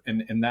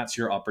and that's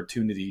your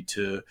opportunity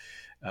to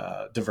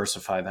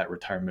diversify that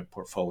retirement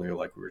portfolio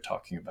like we were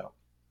talking about.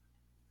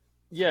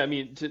 Yeah, I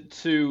mean,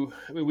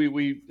 I mean,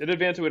 we at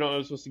Advanta we don't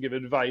know supposed to give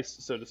advice,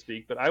 so to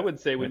speak, but I would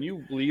say when Right.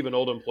 you leave an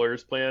old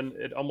employer's plan,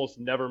 it almost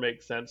never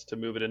makes sense to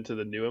move it into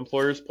the new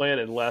employer's plan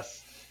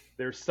unless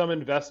there's some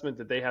investment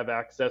that they have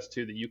access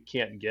to that you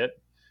can't get.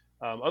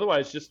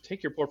 Otherwise, just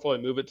take your portfolio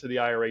and move it to the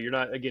IRA. You're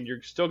not, again,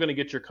 you're still going to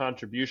get your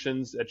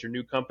contributions at your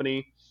new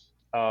company,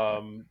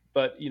 Right.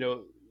 but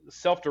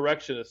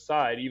self-direction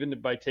aside, even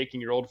by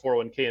taking your old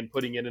 401k and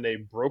putting it in a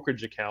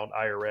brokerage account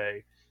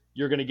IRA,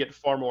 you're going to get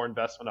far more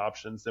investment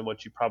options than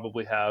what you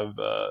probably have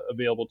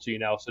available to you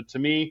now. So to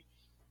me,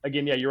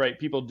 again, yeah, you're right.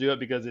 People do it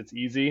because it's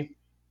easy,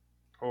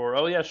 or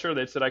oh yeah, sure,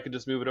 they said I could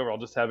just move it over. I'll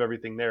just have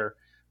everything there.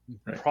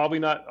 Right. Probably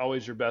not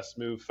always your best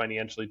move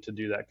financially to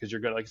do that because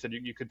you're going to, like I said,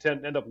 you could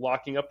end up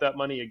locking up that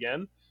money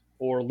again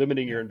or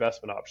limiting Yeah. your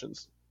investment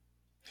options.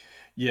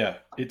 Yeah.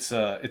 It's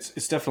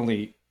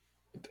definitely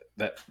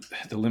that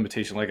the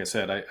limitation. Like I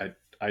said,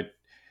 I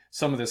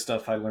some of this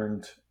stuff I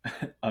learned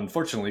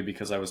unfortunately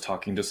because I was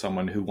talking to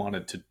someone who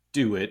wanted to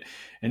do it,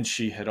 and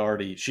she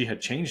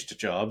had changed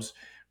jobs,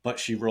 but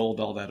she rolled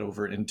all that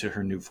over into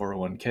her new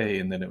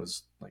 401k, and then it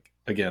was like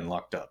again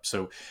locked up.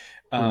 So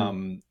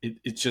Mhm.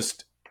 it's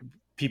just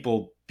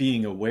people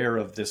being aware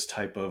of this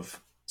type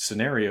of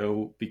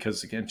scenario,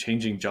 because again,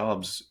 changing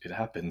jobs, it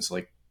happens.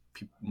 Like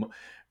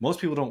most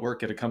people don't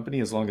work at a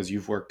company as long as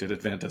you've worked at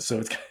Advanta,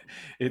 so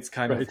it's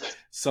kind of Right.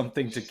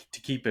 something to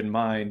keep in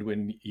mind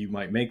when you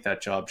might make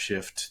that job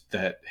shift,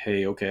 that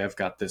hey, okay, I've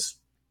got this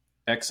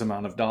X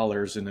amount of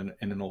dollars in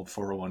an old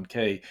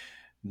 401k.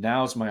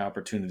 Now's my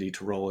opportunity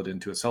to roll it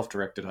into a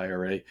self-directed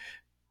IRA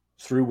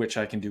through which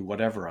I can do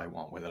whatever I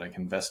want with it. I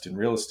can invest in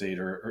real estate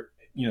or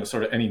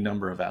sort of any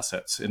number of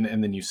assets, and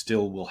then you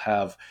still will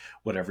have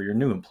whatever your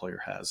new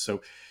employer has.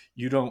 So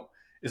you don't.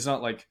 It's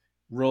not like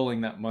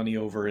rolling that money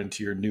over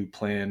into your new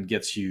plan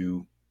gets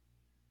you,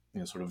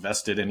 sort of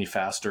vested any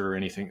faster or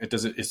anything. It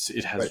doesn't. It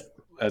Right. has,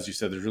 as you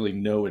said, there's really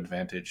no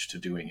advantage to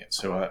doing it.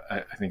 So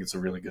I think it's a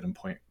really good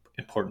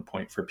important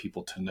point for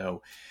people to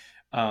know.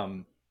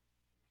 Um,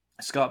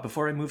 Scott,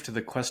 before I move to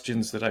the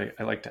questions that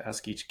I like to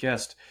ask each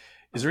guest,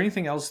 is there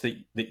anything else that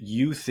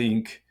you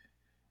think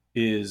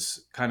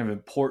is kind of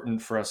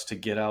important for us to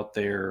get out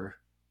there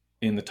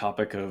in the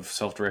topic of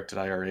self-directed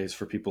IRAs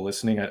for people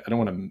listening? I don't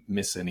want to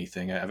miss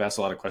anything. I've asked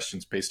a lot of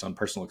questions based on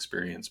personal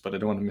experience, but I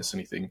don't want to miss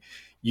anything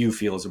you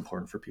feel is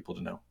important for people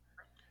to know.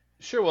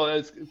 Sure. Well,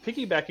 as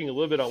piggybacking a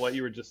little bit on what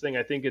you were just saying,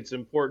 I think it's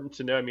important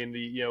to know. I mean,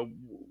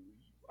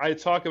 I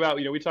talk about,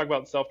 we talk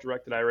about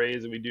self-directed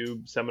IRAs and we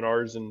do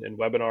seminars and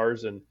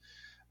webinars, and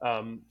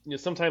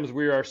sometimes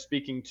we are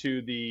speaking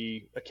to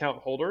the account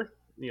holder,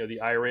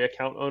 the IRA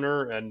account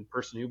owner and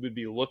person who would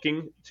be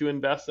looking to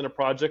invest in a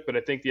project. But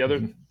I think the other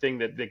Mm-hmm. thing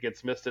that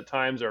gets missed at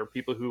times are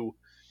people who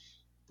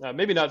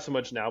maybe not so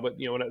much now, but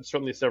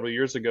certainly several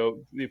years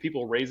ago, the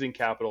people raising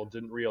capital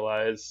didn't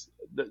realize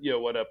that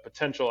what a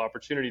potential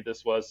opportunity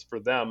this was for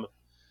them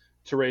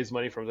to raise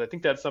money from. I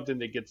think that's something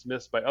that gets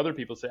missed by other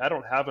people. Say, I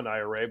don't have an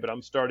IRA, but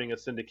I'm starting a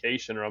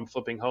syndication or I'm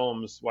flipping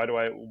homes. Why do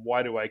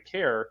I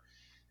care?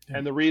 Yeah.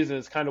 And the reason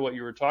is kind of what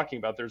you were talking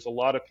about. There's a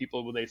lot of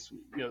people when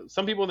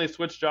some people when they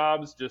switch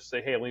jobs just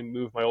say, hey, let me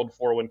move my old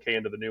 401k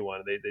into the new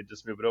one. They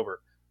just move it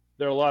over.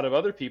 There are a lot of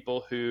other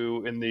people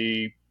who, in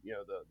the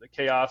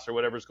chaos or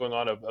whatever's going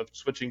on of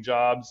switching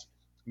jobs,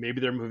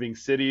 maybe they're moving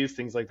cities,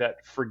 things like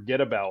that,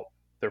 forget about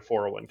their Yeah.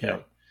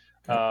 401k.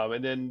 Yeah.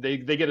 And then they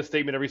get a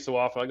statement every so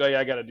often, like, oh yeah,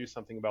 I got to do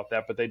something about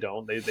that, but they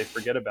don't. They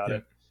forget about Yeah.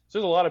 it. So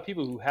there's a lot of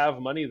people who have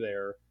money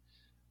there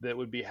that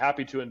would be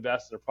happy to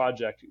invest in a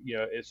project.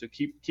 So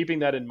keeping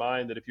that in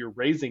mind, that if you're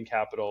raising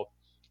capital,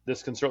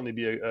 this can certainly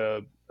be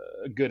a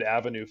good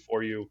avenue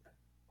for you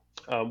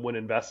when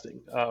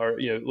investing, or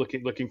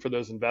looking for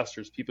those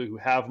investors, people who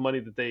have money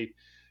that they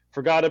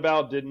forgot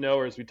about, didn't know,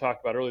 or as we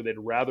talked about earlier, they'd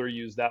rather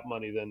use that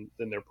money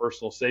than their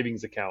personal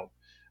savings account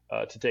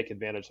to take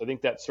advantage. So I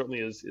think that certainly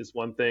is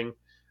one thing.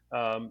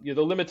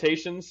 The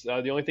limitations,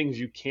 the only things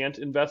you can't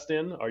invest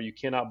in are you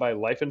cannot buy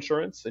life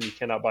insurance and you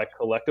cannot buy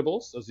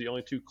collectibles. Those are the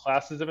only two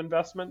classes of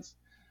investments.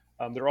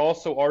 There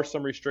also are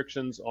some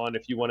restrictions on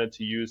if you wanted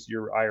to use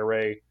your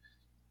IRA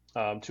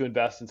to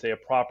invest in, say, a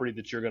property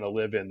that you're going to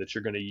live in, that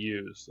you're going to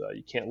use.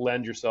 You can't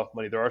lend yourself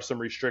money. There are some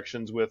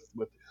restrictions with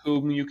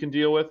whom you can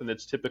deal with, and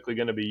it's typically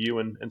going to be you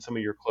and some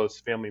of your close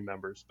family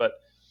members. But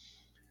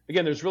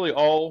again, there's really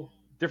all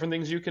different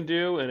things you can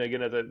do. And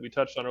again, as we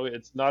touched on earlier,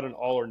 it's not an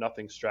all or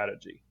nothing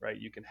strategy, right?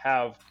 You can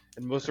have,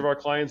 and most of our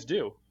clients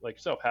do, like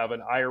yourself, have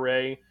an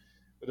IRA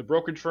with a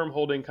brokerage firm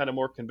holding kind of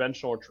more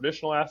conventional or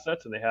traditional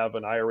assets, and they have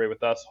an IRA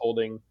with us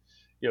holding,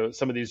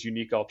 some of these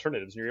unique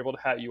alternatives. You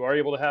are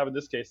able to have, in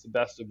this case, the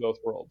best of both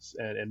worlds,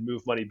 and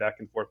move money back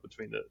and forth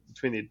between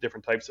the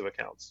different types of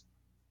accounts.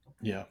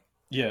 Yeah.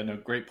 Yeah. No,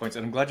 great points.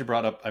 And I'm glad you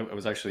brought up. I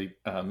was actually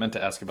meant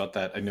to ask about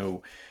that. I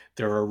know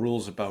there are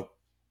rules about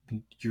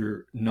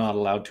you're not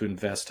allowed to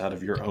invest out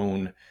of your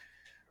own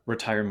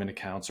retirement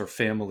accounts or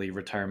family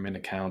retirement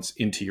accounts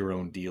into your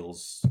own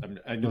deals.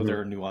 I know Mm-hmm. there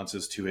are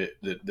nuances to it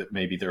that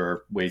maybe there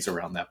are ways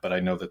around that, but I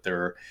know that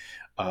there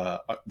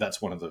are,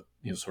 that's one of the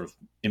sort of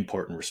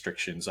important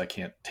restrictions. I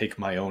can't take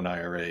my own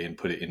IRA and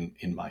put it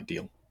in my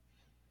deal.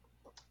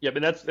 Yep,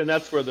 and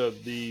that's where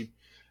the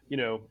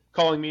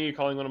calling me,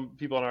 calling one of the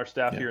people on our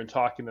staff Yeah. here, and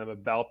talking to them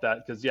about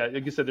that, because yeah,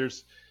 like you said,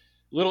 there's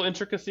little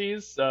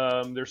intricacies.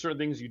 There's certain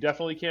things you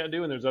definitely can't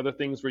do, and there's other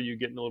things where you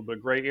get in a little bit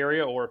of gray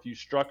area, or if you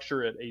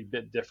structure it a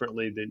bit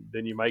differently,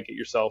 then you might get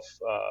yourself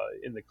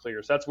in the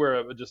clear. So that's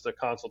where just a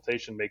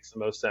consultation makes the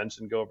most sense,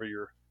 and go over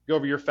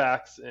your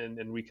facts,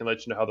 and we can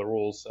let you know how the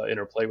rules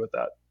interplay with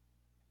that.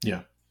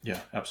 Yeah.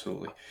 Yeah.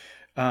 Absolutely.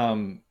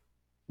 Um,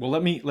 well,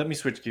 let me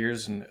switch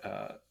gears and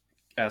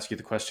ask you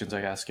the questions I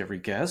ask every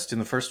guest.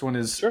 And the first one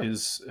Sure.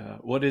 is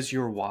what is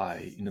your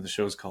why? The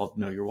show is called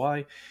Know Your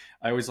Why.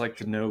 I always like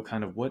to know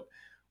kind of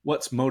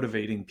what's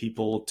motivating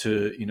people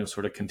to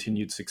sort of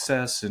continued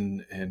success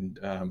and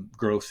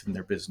growth in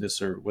their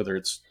business, or whether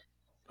it's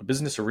a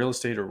business or real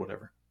estate or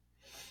whatever.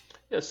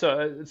 Yeah,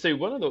 so I'd say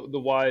one of the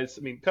whys,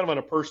 I mean, kind of on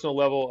a personal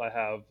level, I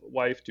have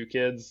wife, two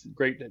kids,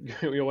 great,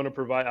 want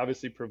to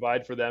obviously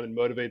provide for them and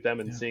motivate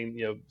them, and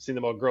Yeah. seeing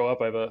them all grow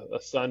up. I have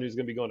a son who's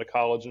going to be going to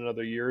college in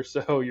another year or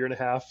so, year and a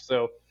half.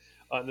 So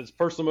there's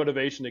personal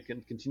motivation to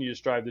continue to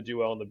strive to do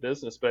well in the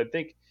business. But I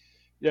think,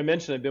 I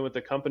mentioned I've been with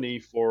the company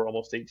for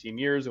almost 18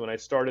 years. And when I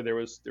started, there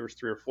was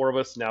three or four of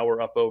us. Now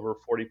we're up over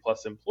 40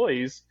 plus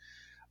employees.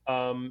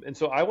 And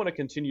so I want to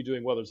continue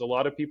doing well. There's a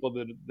lot of people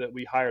that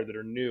we hire that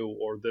are new,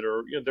 or that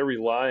are, they're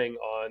relying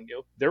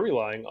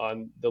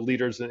on the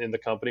leaders in the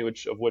company,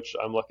 which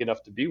I'm lucky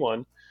enough to be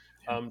one,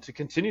 Yeah. to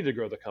continue to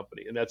grow the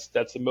company. And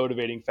that's a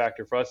motivating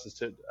factor for us, is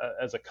to,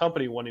 as a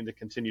company, wanting to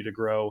continue to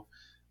grow,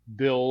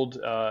 build,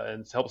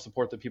 and help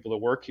support the people that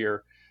work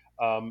here.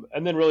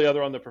 And then really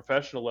other on the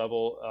professional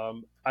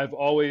level, I've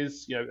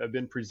always, I've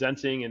been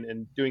presenting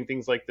and doing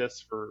things like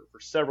this for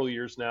several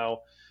years now,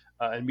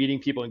 and meeting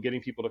people and getting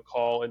people to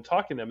call and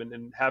talking to them,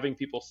 and having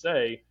people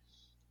say,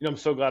 I'm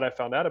so glad I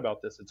found out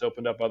about this. It's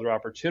opened up other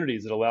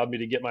opportunities. It allowed me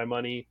to get my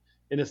money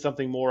into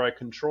something more I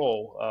can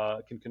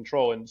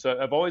control. And so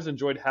I've always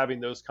enjoyed having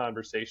those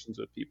conversations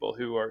with people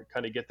who are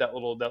kind of get that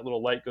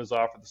little light goes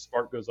off, or the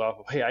spark goes off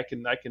of, hey, I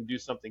can do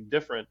something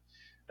different,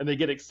 and they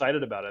get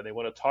excited about it. They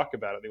want to talk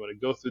about it. They want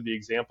to go through the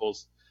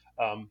examples.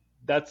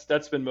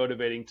 That's been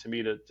motivating to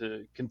me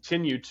to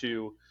continue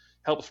to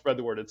help spread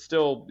the word. It's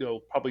still,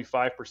 probably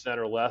 5%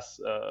 or less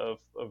of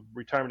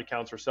retirement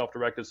accounts are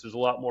self-directed. So there's a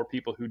lot more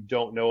people who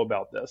don't know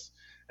about this.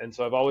 And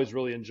so I've always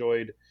really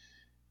enjoyed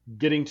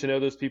getting to know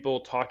those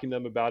people, talking to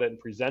them about it, and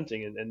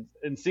presenting,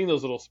 and seeing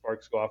those little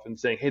sparks go off, and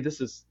saying, hey,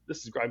 this is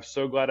great. I'm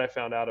so glad I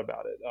found out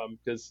about it.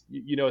 Because,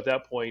 at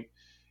that point,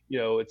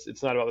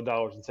 it's not about the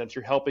dollars and cents.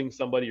 You're helping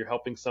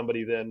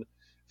somebody then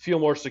feel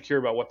more secure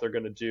about what they're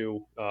going to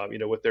do,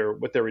 with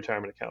their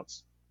retirement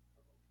accounts.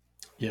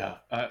 Yeah,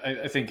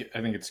 I think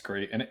it's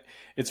great, and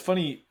it's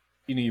funny.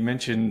 You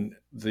mentioned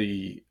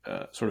the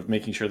sort of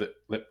making sure that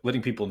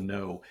letting people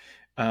know,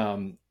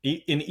 and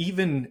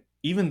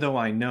even though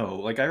I know,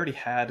 like I already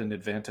had an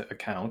Advanta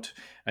account.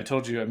 I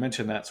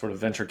mentioned that sort of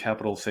venture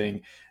capital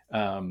thing.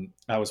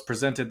 I was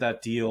presented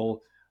that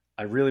deal.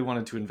 I really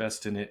wanted to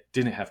invest in it.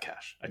 Didn't have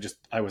cash.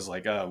 I was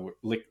like,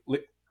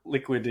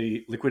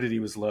 liquidity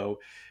was low,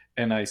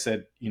 and I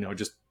said,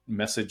 just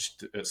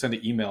messaged, send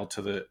an email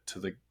to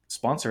the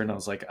sponsor, and I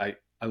was like,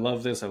 I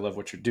love this. I love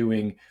what you're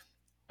doing.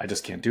 I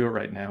just can't do it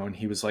right now. And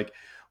he was like,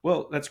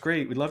 well, that's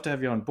great. We'd love to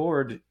have you on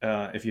board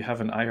if you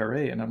have an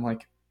IRA. And I'm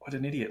like, what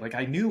an idiot. Like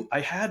I knew I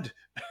had,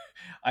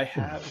 I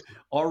had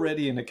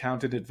already an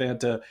account at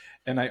Advanta,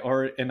 and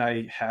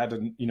I had,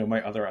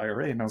 my other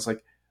IRA. And I was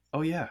like,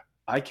 oh yeah,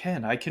 I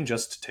can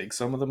just take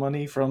some of the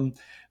money from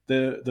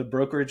the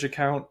brokerage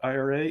account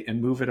IRA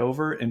and move it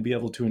over and be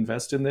able to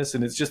invest in this.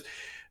 And it's just,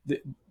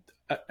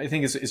 I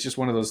think it's just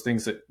one of those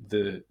things that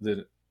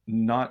the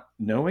not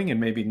knowing, and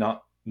maybe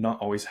not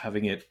always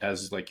having it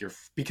as like your,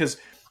 because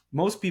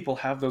most people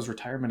have those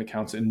retirement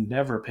accounts and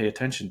never pay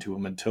attention to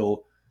them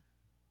until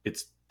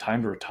it's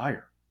time to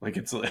retire. Like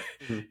it's like,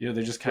 Mhm.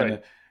 they just kind Right.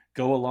 of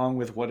go along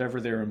with whatever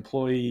their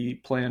employee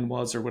plan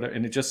was or whatever,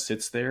 and it just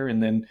sits there.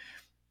 And then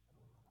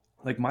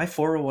like my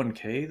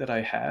 401k that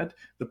I had,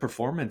 the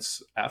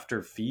performance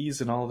after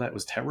fees and all of that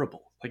was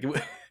terrible. Like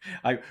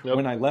I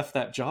when Nope. I left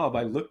that job,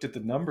 I looked at the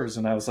numbers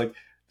and I was like,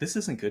 this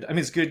isn't good. I mean,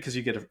 it's good because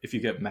if you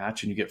get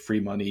match and you get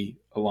free money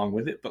along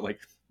with it, but like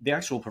the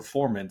actual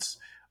performance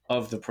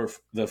of the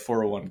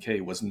 401k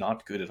was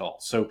not good at all.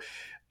 So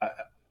I,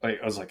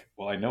 I was like,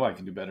 well, I know I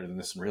can do better than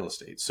this in real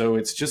estate. So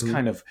it's just Mhm.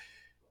 kind of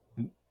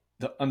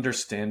the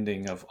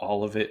understanding of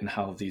all of it and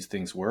how these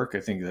things work. I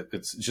think that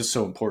it's just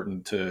so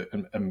important to.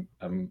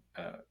 I'm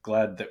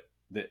glad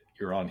that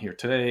you're on here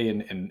today,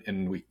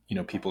 and we,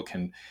 people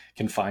can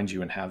find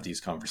you and have these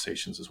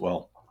conversations as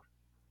well.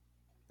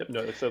 Yep. No,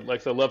 like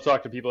I said, love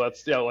talking to people.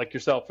 That's, like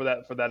yourself, for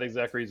that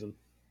exact reason.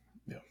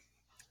 Yeah.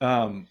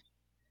 Um,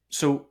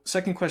 so,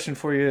 second question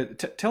for you: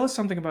 tell us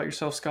something about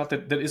yourself, Scott,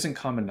 that isn't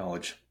common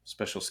knowledge.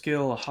 Special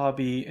skill, a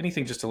hobby,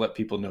 anything, just to let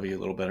people know you a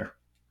little better.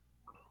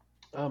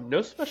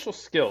 No special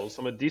skills.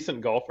 I'm a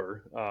decent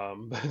golfer,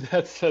 but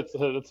that's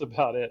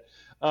about it.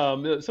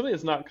 Something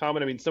that's not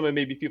common. I mean,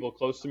 maybe people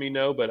close to me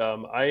know, but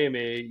I am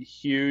a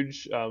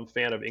huge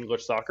fan of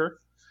English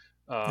soccer.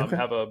 Okay.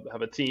 have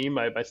a team.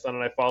 My son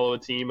and I follow a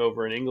team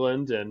over in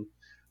England, and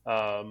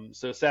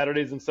so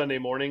Saturdays and Sunday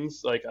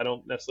mornings, like I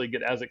don't necessarily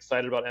get as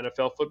excited about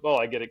NFL football.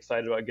 I get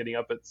excited about getting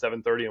up at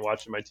 7:30 and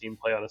watching my team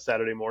play on a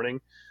Saturday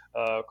morning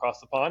across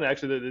the pond.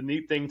 Actually, the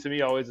neat thing to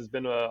me always has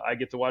been I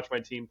get to watch my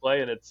team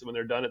play, and it's when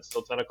they're done, it's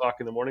still 10 o'clock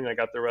in the morning. And I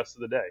got the rest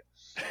of the day.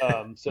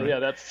 So Right. yeah,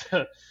 that's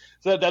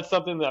so that's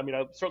something that I mean.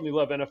 I certainly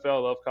love NFL, I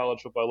love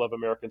college football, I love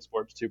American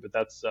sports too. But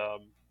that's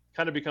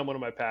kind of become one of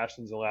my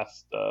passions in the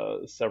last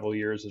several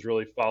years is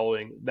really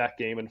following that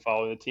game and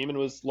following the team. And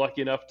was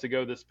lucky enough to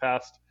go this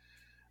past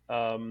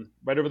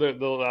right over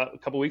a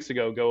couple weeks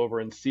ago, go over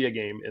and see a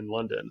game in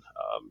London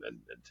and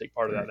take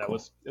part of that. Very And that cool.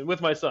 was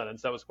with my son, and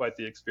so that was quite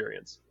the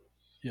experience.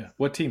 Yeah.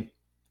 What team?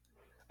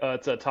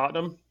 It's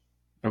Tottenham,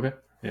 Okay.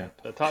 Yeah.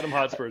 Tottenham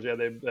Hotspurs. Yeah,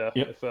 they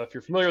Yep. if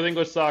you're familiar with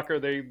English soccer,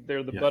 they're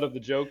the Yeah. butt of the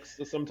jokes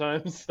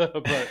sometimes, but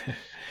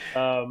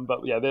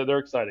yeah, they're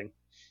exciting.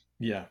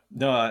 Yeah,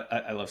 no,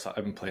 I love.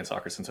 I've been playing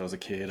soccer since I was a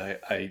kid.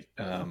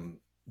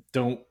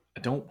 Don't I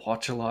don't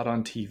watch a lot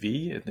on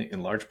TV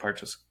in large part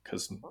just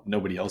because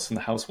nobody else in the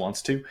house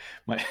wants to.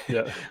 My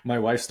Yeah. my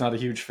wife's not a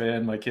huge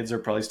fan. My kids are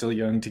probably still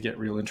young to get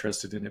real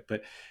interested in it.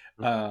 But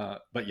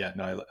yeah,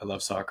 no, I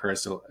love soccer. I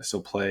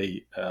still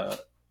play.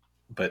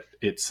 But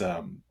it's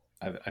I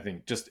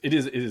think just it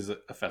is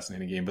a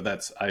fascinating game. But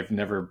that's I've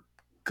never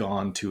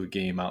gone to a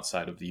game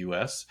outside of the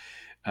U.S.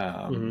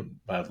 Hmm.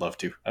 But I'd love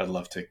to. I'd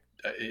love to.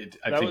 I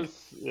That think.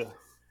 was yeah.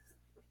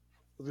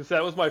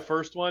 That was my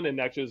first one, and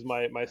actually, it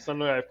was my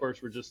son and I, of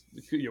course, were just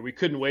we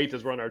couldn't wait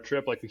as we're on our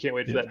trip. Like we can't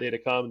wait for Yeah. that day to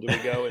come. Do we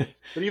go? And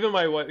but even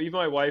my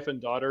wife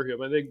and daughter,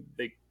 who I mean,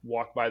 they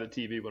walk by the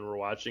TV when we're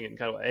watching it and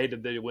kind of hey,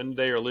 did they win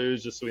today or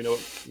lose? Just so we know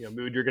what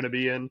mood you're going to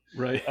be in.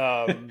 Right.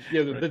 Right.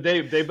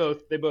 They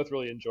both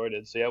really enjoyed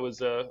it. So yeah, it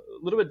was a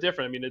little bit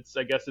different. I mean,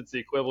 I guess it's the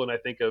equivalent I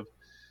think of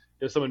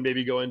if someone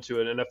maybe go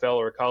into an NFL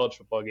or a college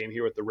football game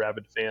here with the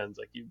rabid fans.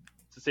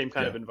 It's the same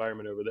kind Yeah. of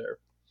environment over there.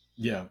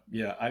 Yeah.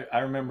 Yeah. I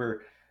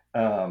remember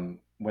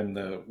when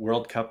the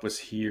World Cup was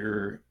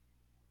here.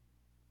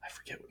 I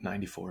forget what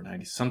 94,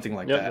 90, something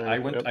like Yep. that.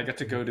 Yep. I got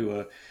to go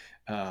to a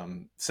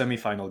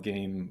semifinal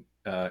game,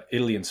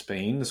 Italy and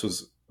Spain. This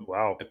was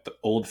Wow. at the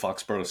old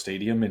Foxborough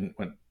Stadium, and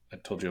when I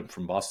told you I'm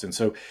from Boston,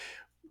 so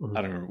I Mhm.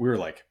 don't remember. We were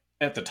like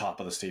at the top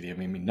of the stadium.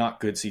 I mean, not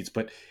good seats,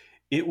 but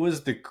it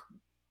was the.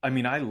 I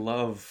mean, I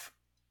love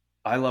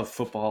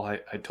football. I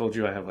told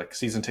you I have like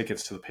season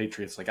tickets to the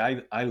Patriots. Like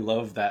I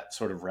love that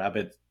sort of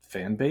rabid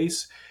fan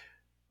base,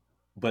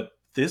 but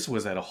this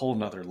was at a whole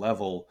nother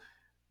level.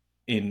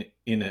 It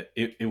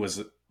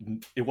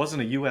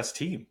wasn't a U.S.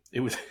 team. It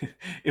was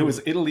it was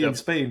Mhm. Italy and Yep.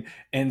 Spain,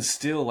 and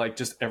still like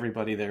just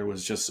everybody there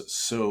was just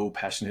so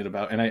passionate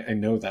about. And I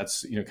know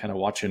that's kind of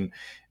watching.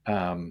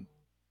 Um,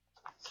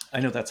 I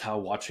know that's how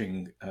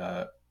watching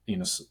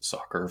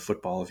soccer or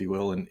football, if you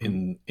will,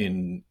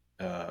 in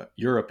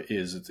Europe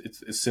is.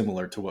 It's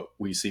similar to what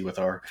we see with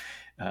our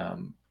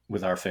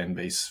fan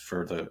base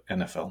for the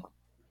NFL.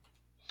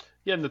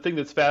 Yeah, and the thing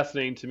that's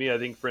fascinating to me, I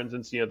think, for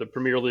instance, the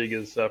Premier League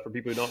is for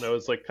people who don't know,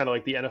 is like kind of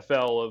like the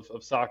NFL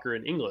of soccer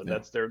in England. Yeah,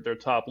 That's their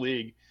top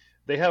league.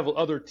 They have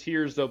other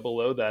tiers though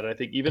below that. And I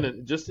think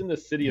even just in the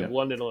city of yeah,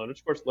 London alone, which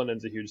of course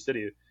London's a huge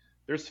city,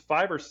 there's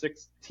 5 or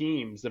 6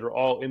 teams that are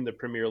all in the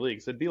Premier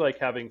League. So it'd be like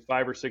having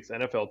 5 or 6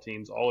 NFL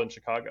teams all in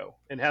Chicago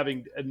and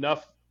having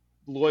enough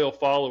loyal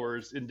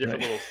followers in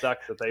different right, little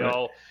sects that they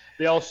right,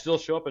 all still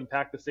show up and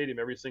pack the stadium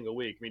every single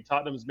week. I mean,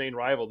 Tottenham's main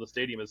rival, the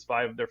stadium, is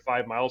they're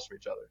 5 miles from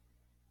each other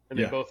and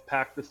they yeah, both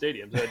pack the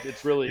stadiums.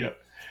 It's yeah. really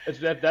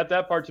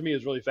that part to me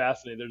is really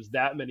fascinating. There's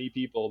that many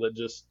people that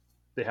just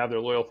they have their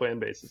loyal fan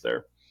bases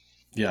there.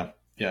 Yeah,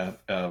 yeah,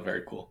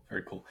 very cool,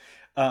 very cool.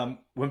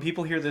 When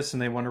people hear this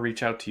and they want to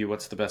reach out to you,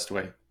 what's the best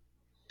way?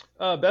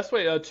 Best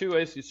way, two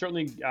ways. You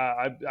certainly,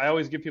 I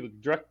always give people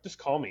direct. Just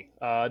call me.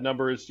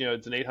 Number is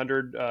it's an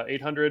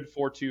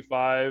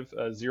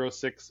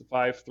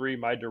 800-425-0653.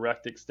 My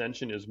direct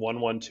extension is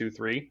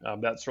 1123.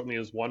 That certainly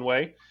is one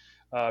way.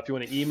 If you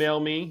want to email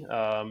me,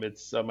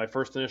 it's my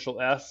first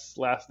initial S,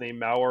 last name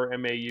Maurer,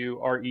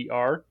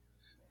 Maurer,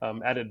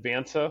 at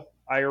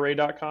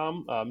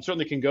advantaira.com.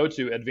 Certainly can go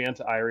to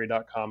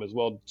advantaira.com as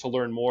well to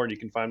learn more, and you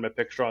can find my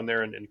picture on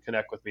there and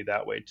connect with me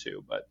that way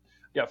too. But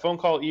yeah, phone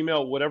call,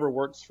 email, whatever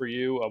works for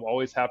you. I'm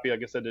always happy,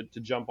 like I said, to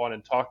jump on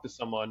and talk to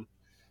someone.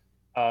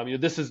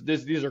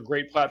 These are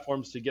great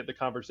platforms to get the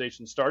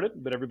conversation started,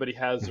 but everybody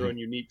has their Hmm. own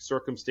unique Yeah,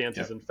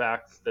 circumstances and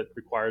facts that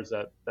requires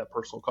that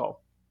personal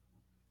call.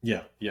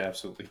 yeah, yeah,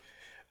 absolutely.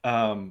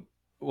 Um,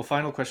 well,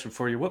 final question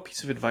for you: what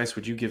piece of advice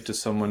would you give to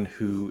someone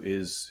who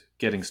is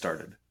getting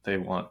started? They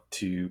want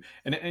to,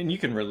 and you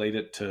can relate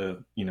it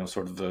to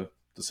sort of the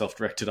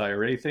self-directed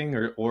IRA thing,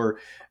 or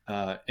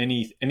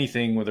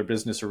anything, whether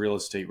business or real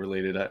estate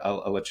related.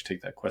 I'll let you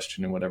take that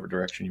question in whatever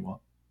direction you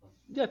want.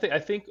 Yeah, I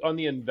think on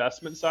the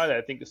investment side,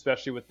 I think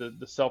especially with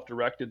the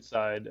self-directed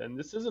side, and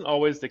this isn't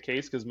always the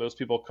case because most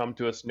people come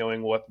to us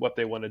knowing what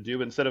they want to do.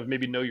 But instead of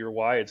maybe know your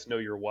why, it's know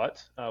your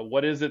what.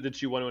 What is it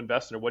that you want to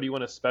invest in, or what do you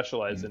want to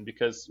specialize Mhm. in?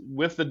 Because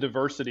with the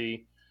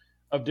diversity,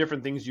 of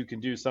different things you can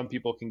do. Some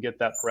people can get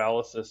that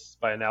paralysis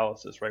by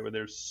analysis, right? Where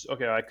there's,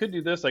 okay, I could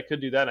do this, I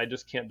could do that, and I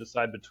just can't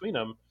decide between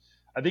them.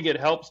 I think it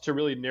helps to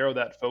really narrow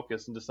that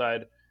focus and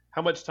decide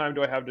how much time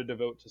do I have to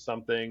devote to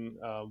something.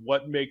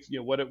 What makes,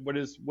 what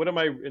am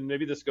I, and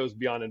maybe this goes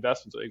beyond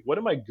investments. Like, what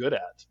am I good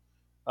at?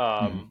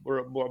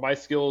 Where my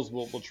skills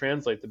will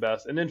translate the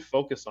best, and then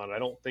focus on it. I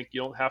don't think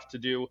you don't have to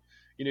do,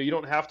 you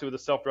don't have to with a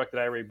self-directed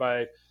IRA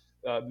buy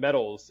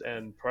metals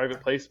and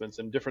private placements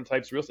and different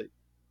types of real estate.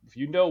 If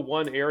you know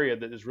one area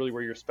that is really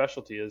where your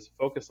specialty is,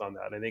 focus on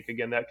that. I think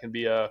again that can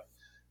be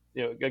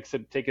like I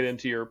said, take it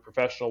into your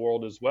professional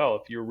world as well.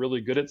 If you're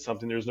really good at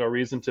something, there's no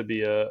reason to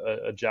be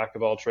a jack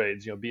of all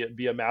trades.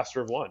 Be a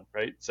master of one,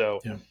 right? So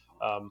Yeah.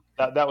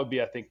 That would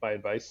be, I think, my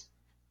advice.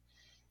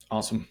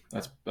 Awesome.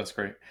 That's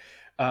great.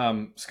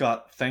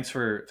 Scott, thanks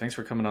for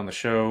coming on the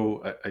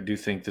show. I do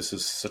think this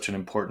is such an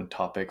important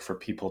topic for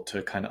people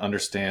to kind of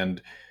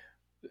understand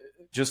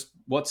just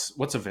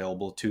what's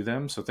available to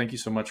them. So thank you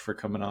so much for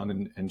coming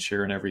on and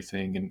sharing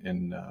everything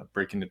and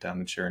breaking it down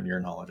and sharing your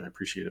knowledge. I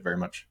appreciate it very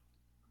much.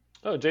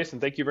 Oh, Jason,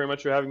 thank you very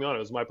much for having me on. It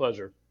was my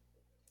pleasure.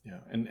 Yeah.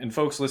 And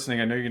folks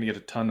listening, I know you're going to get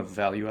a ton of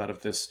value out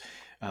of this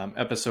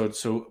episode.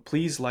 So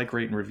please like,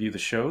 rate, and review the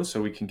show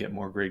so we can get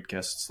more great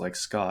guests like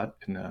Scott.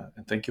 And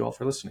thank you all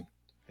for listening.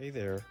 Hey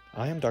there,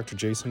 I am Dr.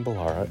 Jason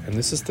Ballara, and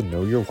this is the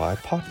Know Your Why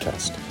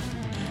podcast,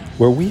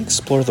 where we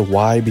explore the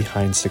why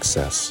behind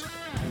success.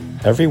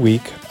 Every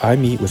week, I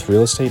meet with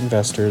real estate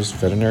investors,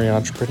 veterinary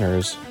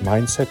entrepreneurs,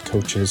 mindset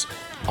coaches,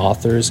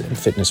 authors, and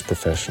fitness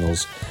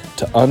professionals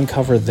to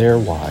uncover their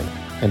why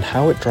and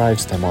how it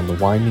drives them on the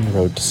winding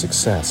road to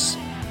success.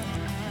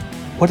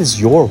 What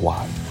is your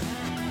why?